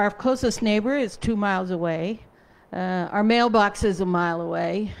our closest neighbor is 2 miles away. Our mailbox is a mile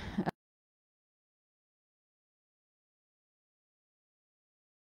away.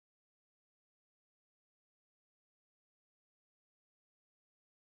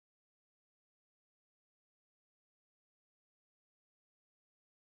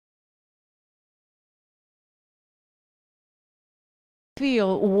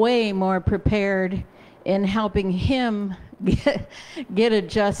 feel way more prepared in helping him get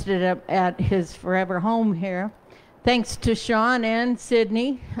adjusted at his forever home here. Thanks to Sean and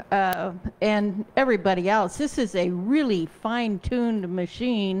Sydney and everybody else. This is a really fine-tuned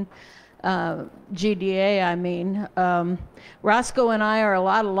machine, GDA, I mean. Roscoe and I are a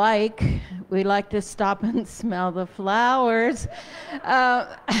lot alike. We like to stop and smell the flowers.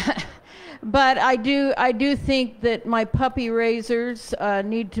 But I do think that my puppy raisers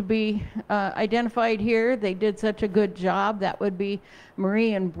need to be identified here. They did such a good job. That would be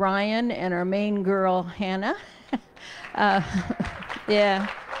Marie and Brian and our main girl, Hannah. Yeah.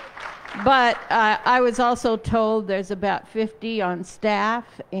 But I was also told there's about 50 on staff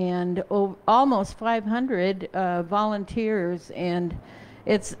and almost 500 volunteers. And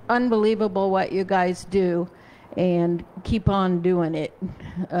it's unbelievable what you guys do, and keep on doing it.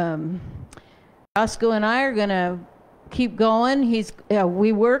 Roscoe and I are going to keep going.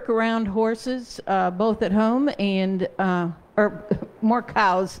 We work around horses, both at home and, or more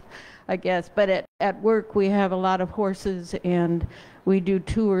cows, I guess. But at work, we have a lot of horses, and we do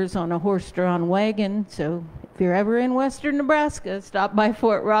tours on a horse-drawn wagon. So if you're ever in western Nebraska, stop by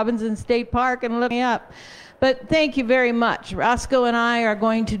Fort Robinson State Park and look me up. But thank you very much. Roscoe and I are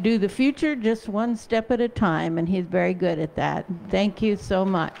going to do the future just one step at a time, and he's very good at that. Thank you so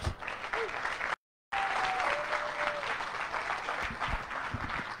much.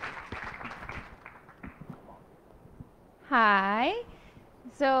 Hi.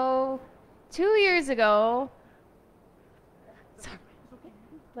 So 2 years ago, sorry,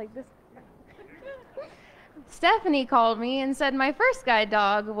 like this, Stephanie called me and said my first guide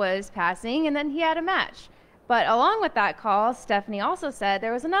dog was passing and then he had a match. But along with that call, Stephanie also said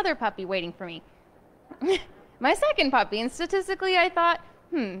there was another puppy waiting for me. My second puppy, and statistically I thought,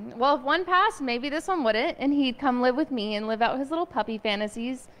 well, if one passed, maybe this one wouldn't, and he'd come live with me and live out his little puppy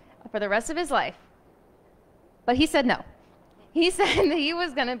fantasies for the rest of his life. But he said no. He said that he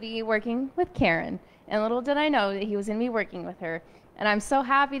was going to be working with Karen, and little did I know that he was going to be working with her. And I'm so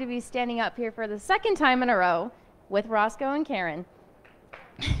happy to be standing up here for the second time in a row with Roscoe and Karen.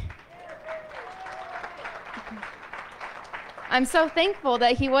 I'm so thankful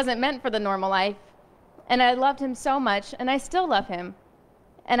that he wasn't meant for the normal life, and I loved him so much, and I still love him.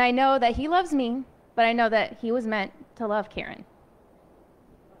 And I know that he loves me, but I know that he was meant to love Karen.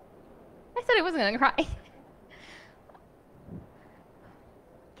 I said I wasn't going to cry.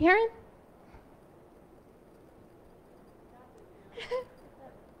 Karen?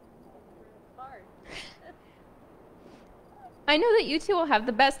 I know that you two will have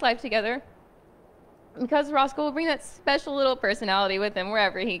the best life together because Roscoe will bring that special little personality with him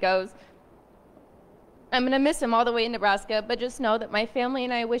wherever he goes. I'm going to miss him all the way in Nebraska, but just know that my family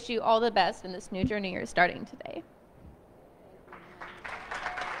and I wish you all the best in this new journey you're starting today.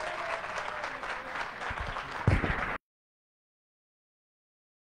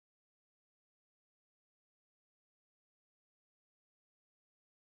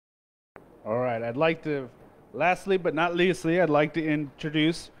 All right, I'd like to, lastly but not leastly, I'd like to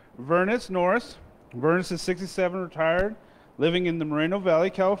introduce Vernice Norris. Vernice is 67, retired, living in the Moreno Valley,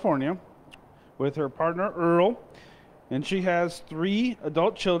 California, with her partner Earl, and she has 3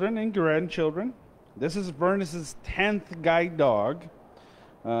 adult children and grandchildren. This is Vernice's 10th guide dog,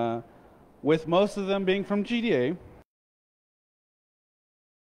 with most of them being from GDA.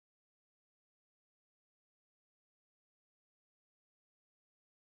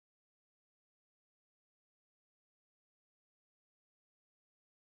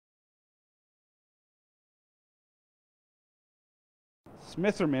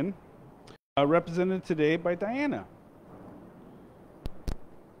 Smitherman, represented today by Diana.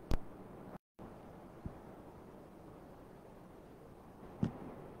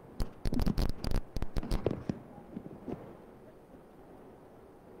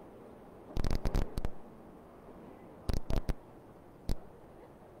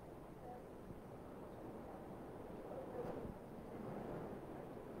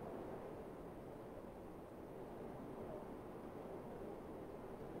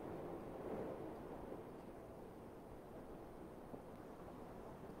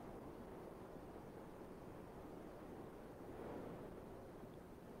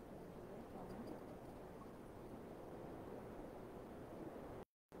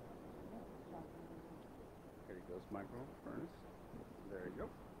 Microphone, furnace. There you go.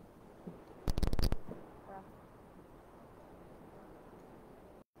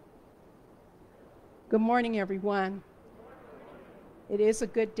 Good morning, everyone. It is a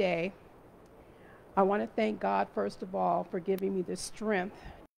good day. I want to thank God, first of all, for giving me the strength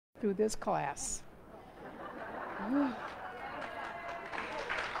through this class.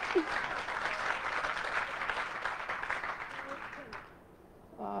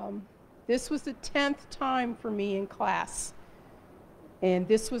 This was the 10th time for me in class, and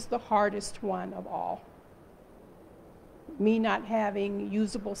this was the hardest one of all. Me not having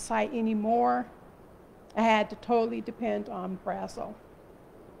usable sight anymore, I had to totally depend on Brazo.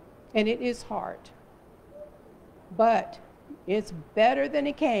 And it is hard, but it's better than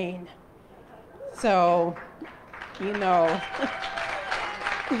a cane. So, you know,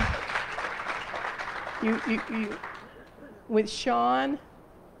 you with Sean,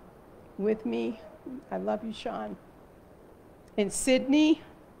 with me, I love you, Sean. And Sydney,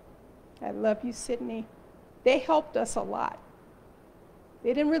 I love you, Sydney. They helped us a lot.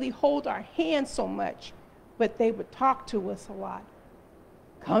 They didn't really hold our hands so much, but they would talk to us a lot.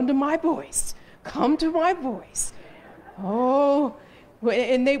 Come to my voice. Come to my voice. Oh,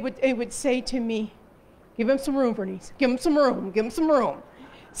 and they would say to me, give him some room, Bernice. Give him some room. Give him some room.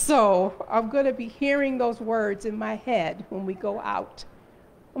 So I'm going to be hearing those words in my head when we go out.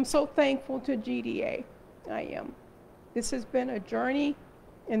 I'm so thankful to GDA. I am. This has been a journey,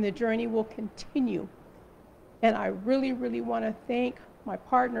 and the journey will continue. And I really, really want to thank my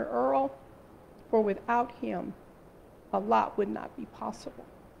partner, Earl, for without him, a lot would not be possible.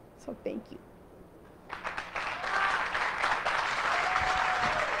 So thank you.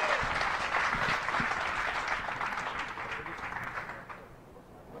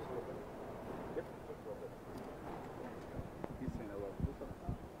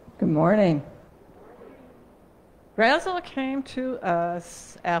 Good morning. Brazo came to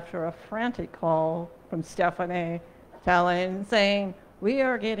us after a frantic call from Stephanie saying, we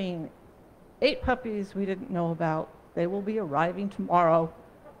are getting 8 puppies we didn't know about. They will be arriving tomorrow,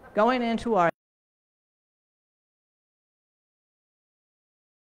 going into our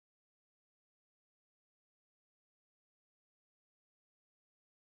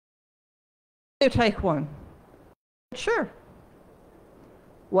you take one. Sure.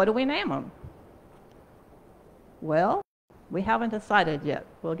 What do we name them? Well, we haven't decided yet.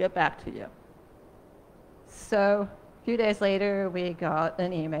 We'll get back to you. So a few days later, we got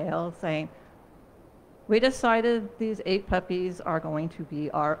an email saying, we decided these 8 puppies are going to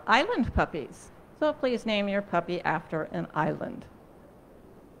be our island puppies. So please name your puppy after an island.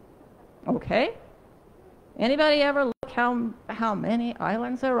 Okay. Anybody ever look how many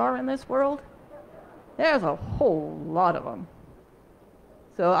islands there are in this world? There's a whole lot of them.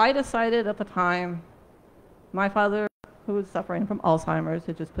 So I decided at the time, my father, who was suffering from Alzheimer's,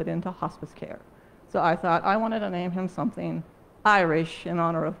 had just put into hospice care. So I thought I wanted to name him something Irish in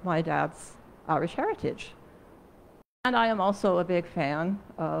honor of my dad's Irish heritage. And I am also a big fan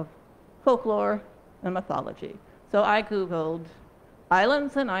of folklore and mythology. So I Googled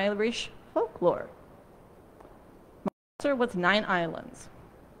islands and Irish folklore. My answer was 9 islands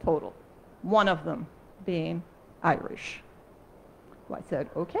total, one of them being Irish. So I said,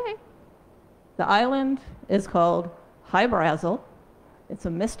 okay. The island is called Hy Brasil. It's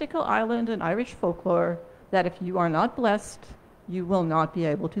a mystical island in Irish folklore that if you are not blessed, you will not be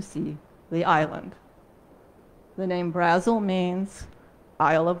able to see the island. The name Brasil means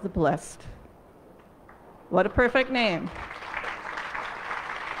Isle of the Blessed. What a perfect name.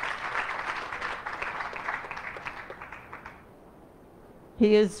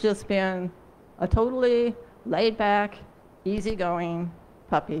 He has just been a totally laid-back, easygoing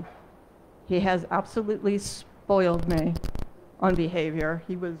puppy. He has absolutely spoiled me on behavior.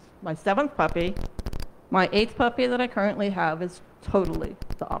 He was my 7th puppy. My 8th puppy that I currently have is totally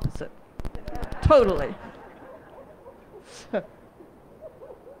the opposite. Totally.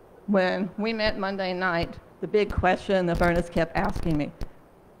 When we met Monday night, the big question that Ernest kept asking me,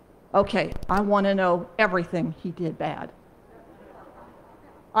 okay, I want to know everything he did bad.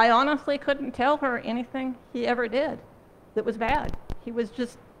 I honestly couldn't tell her anything he ever did that was bad. He was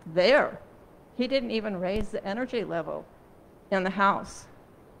just there. He didn't even raise the energy level in the house.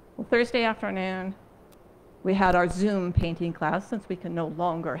 Well, Thursday afternoon, we had our Zoom painting class since we can no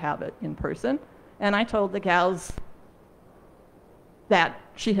longer have it in person. And I told the gals that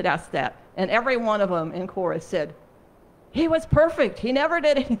she had asked that. And every one of them in chorus said, he was perfect. He never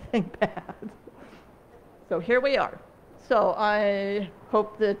did anything bad. So here we are. So I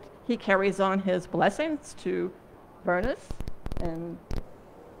hope that he carries on his blessings to Bernice and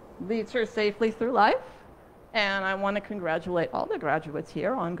leads her safely through life. And I want to congratulate all the graduates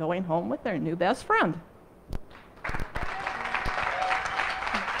here on going home with their new best friend.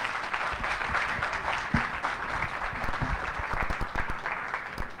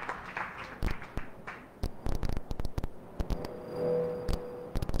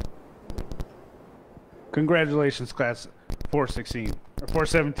 Congratulations, class 416. or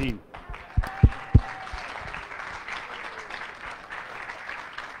 417.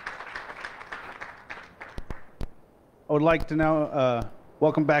 I would like to now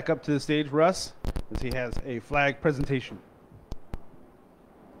welcome back up to the stage Russ, as he has a flag presentation.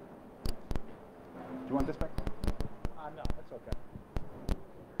 Do you want this back? No, that's okay.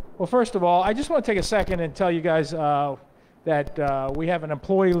 Well, first of all, I just want to take a second and tell you guys that we have an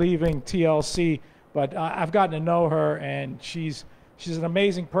employee leaving TLC, but I've gotten to know her, and she's an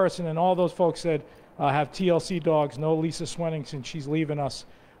amazing person, and all those folks that have TLC dogs know Lisa Swenningson. She's leaving us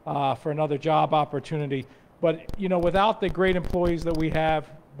for another job opportunity. But, you know, without the great employees that we have,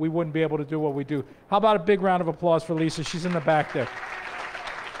 we wouldn't be able to do what we do. How about a big round of applause for Lisa? She's in the back there.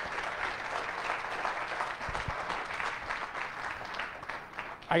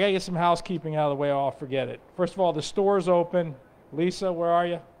 I got to get some housekeeping out of the way or I'll forget it. First of all, the store's open. Lisa, where are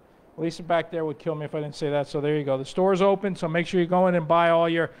you? Lisa back there would kill me if I didn't say that, so there you go. The store's open, so make sure you go in and buy all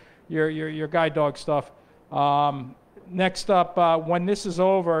your guide dog stuff. Next up, when this is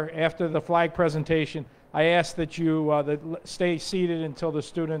over, after the flag presentation, I ask that you stay seated until the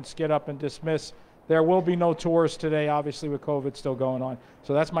students get up and dismiss. There will be no tours today, obviously, with COVID still going on.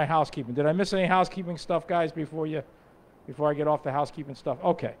 So that's my housekeeping. Did I miss any housekeeping stuff, guys, before I get off the housekeeping stuff?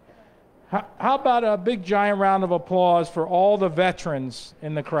 Okay. How about a big giant round of applause for all the veterans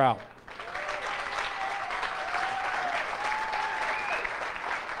in the crowd?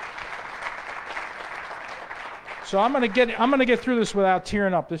 So I'm gonna get through this without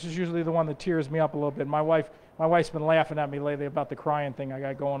tearing up. This is usually the one that tears me up a little bit. My wife's been laughing at me lately about the crying thing I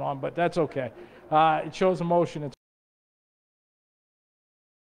got going on, but that's okay. It shows emotion. It's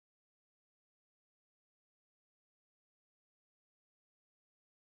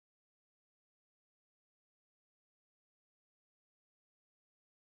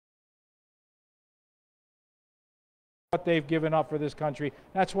what they've given up for this country.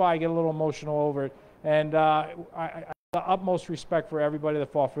 That's why I get a little emotional over it. And I have the utmost respect for everybody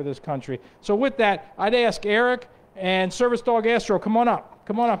that fought for this country. So with that, I'd ask Eric and Service Dog Astro, come on up.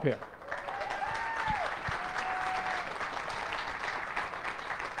 Come on up here.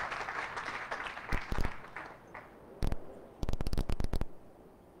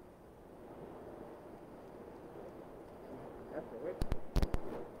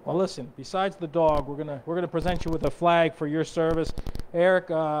 Well, listen, besides the dog, we're gonna present you with a flag for your service. Eric,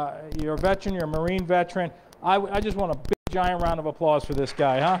 you're a veteran, you're a Marine veteran. I just want a big, giant round of applause for this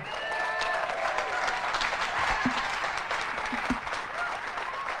guy, huh?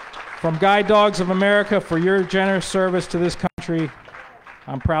 From Guide Dogs of America, for your generous service to this country,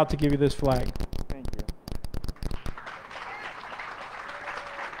 I'm proud to give you this flag. Thank you.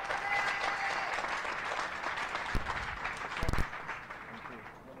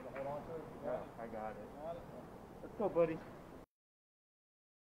 I got it. Let's go, buddy.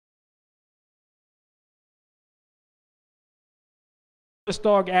 This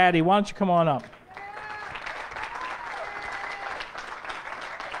dog, Addie, why don't you come on up?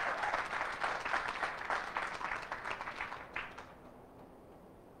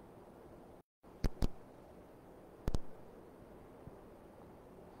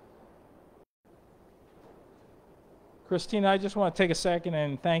 Christina, I just want to take a second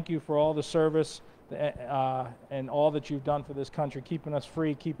and thank you for all the service and all that you've done for this country, keeping us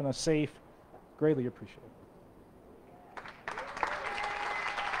free, keeping us safe. Greatly appreciate it.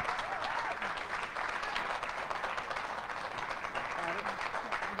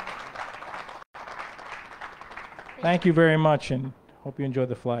 Thank you very much, and hope you enjoy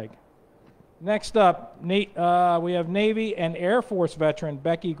the flag. Next up, we have Navy and Air Force veteran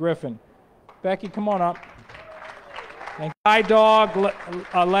Becky Griffin. Becky, come on up. And Guide Dog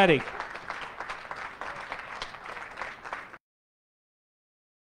Letty.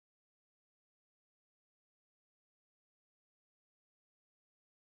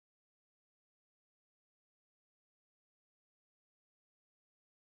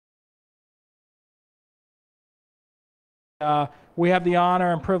 We have the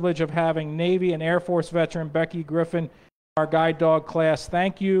honor and privilege of having Navy and Air Force veteran Becky Griffin in our guide dog class.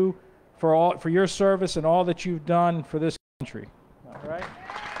 Thank you for your service and all that you've done for this country. All right.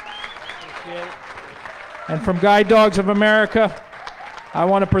 Appreciate it. And from Guide Dogs of America, I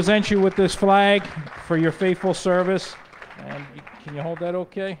want to present you with this flag for your faithful service. And can you hold that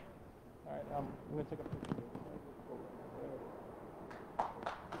okay? All right, I'm going to take a picture.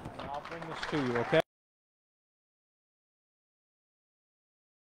 And I'll bring this to you, okay?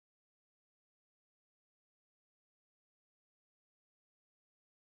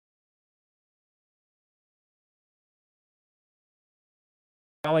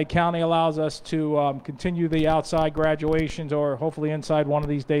 LA County allows us to continue the outside graduations, or hopefully inside one of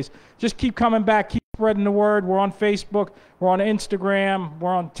these days. Just keep coming back, keep spreading the word. We're on Facebook, we're on Instagram,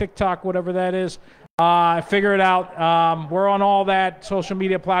 we're on TikTok, whatever that is. Figure it out. We're on all that social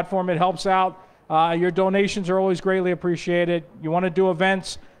media platform. It helps out. Your donations are always greatly appreciated. You want to do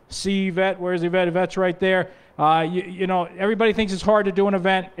events, see Yvette. Where's Yvette? Yvette's right there. You know, everybody thinks it's hard to do an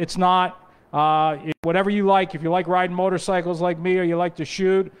event. It's not. Whatever you like, if you like riding motorcycles like me, or you like to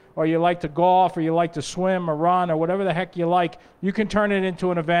shoot, or you like to golf, or you like to swim or run, or whatever the heck you like, you can turn it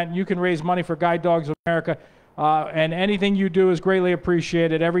into an event. You can raise money for Guide Dogs of America, and anything you do is greatly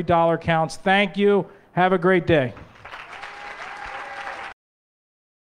appreciated. Every dollar counts. Thank you. Have a great day.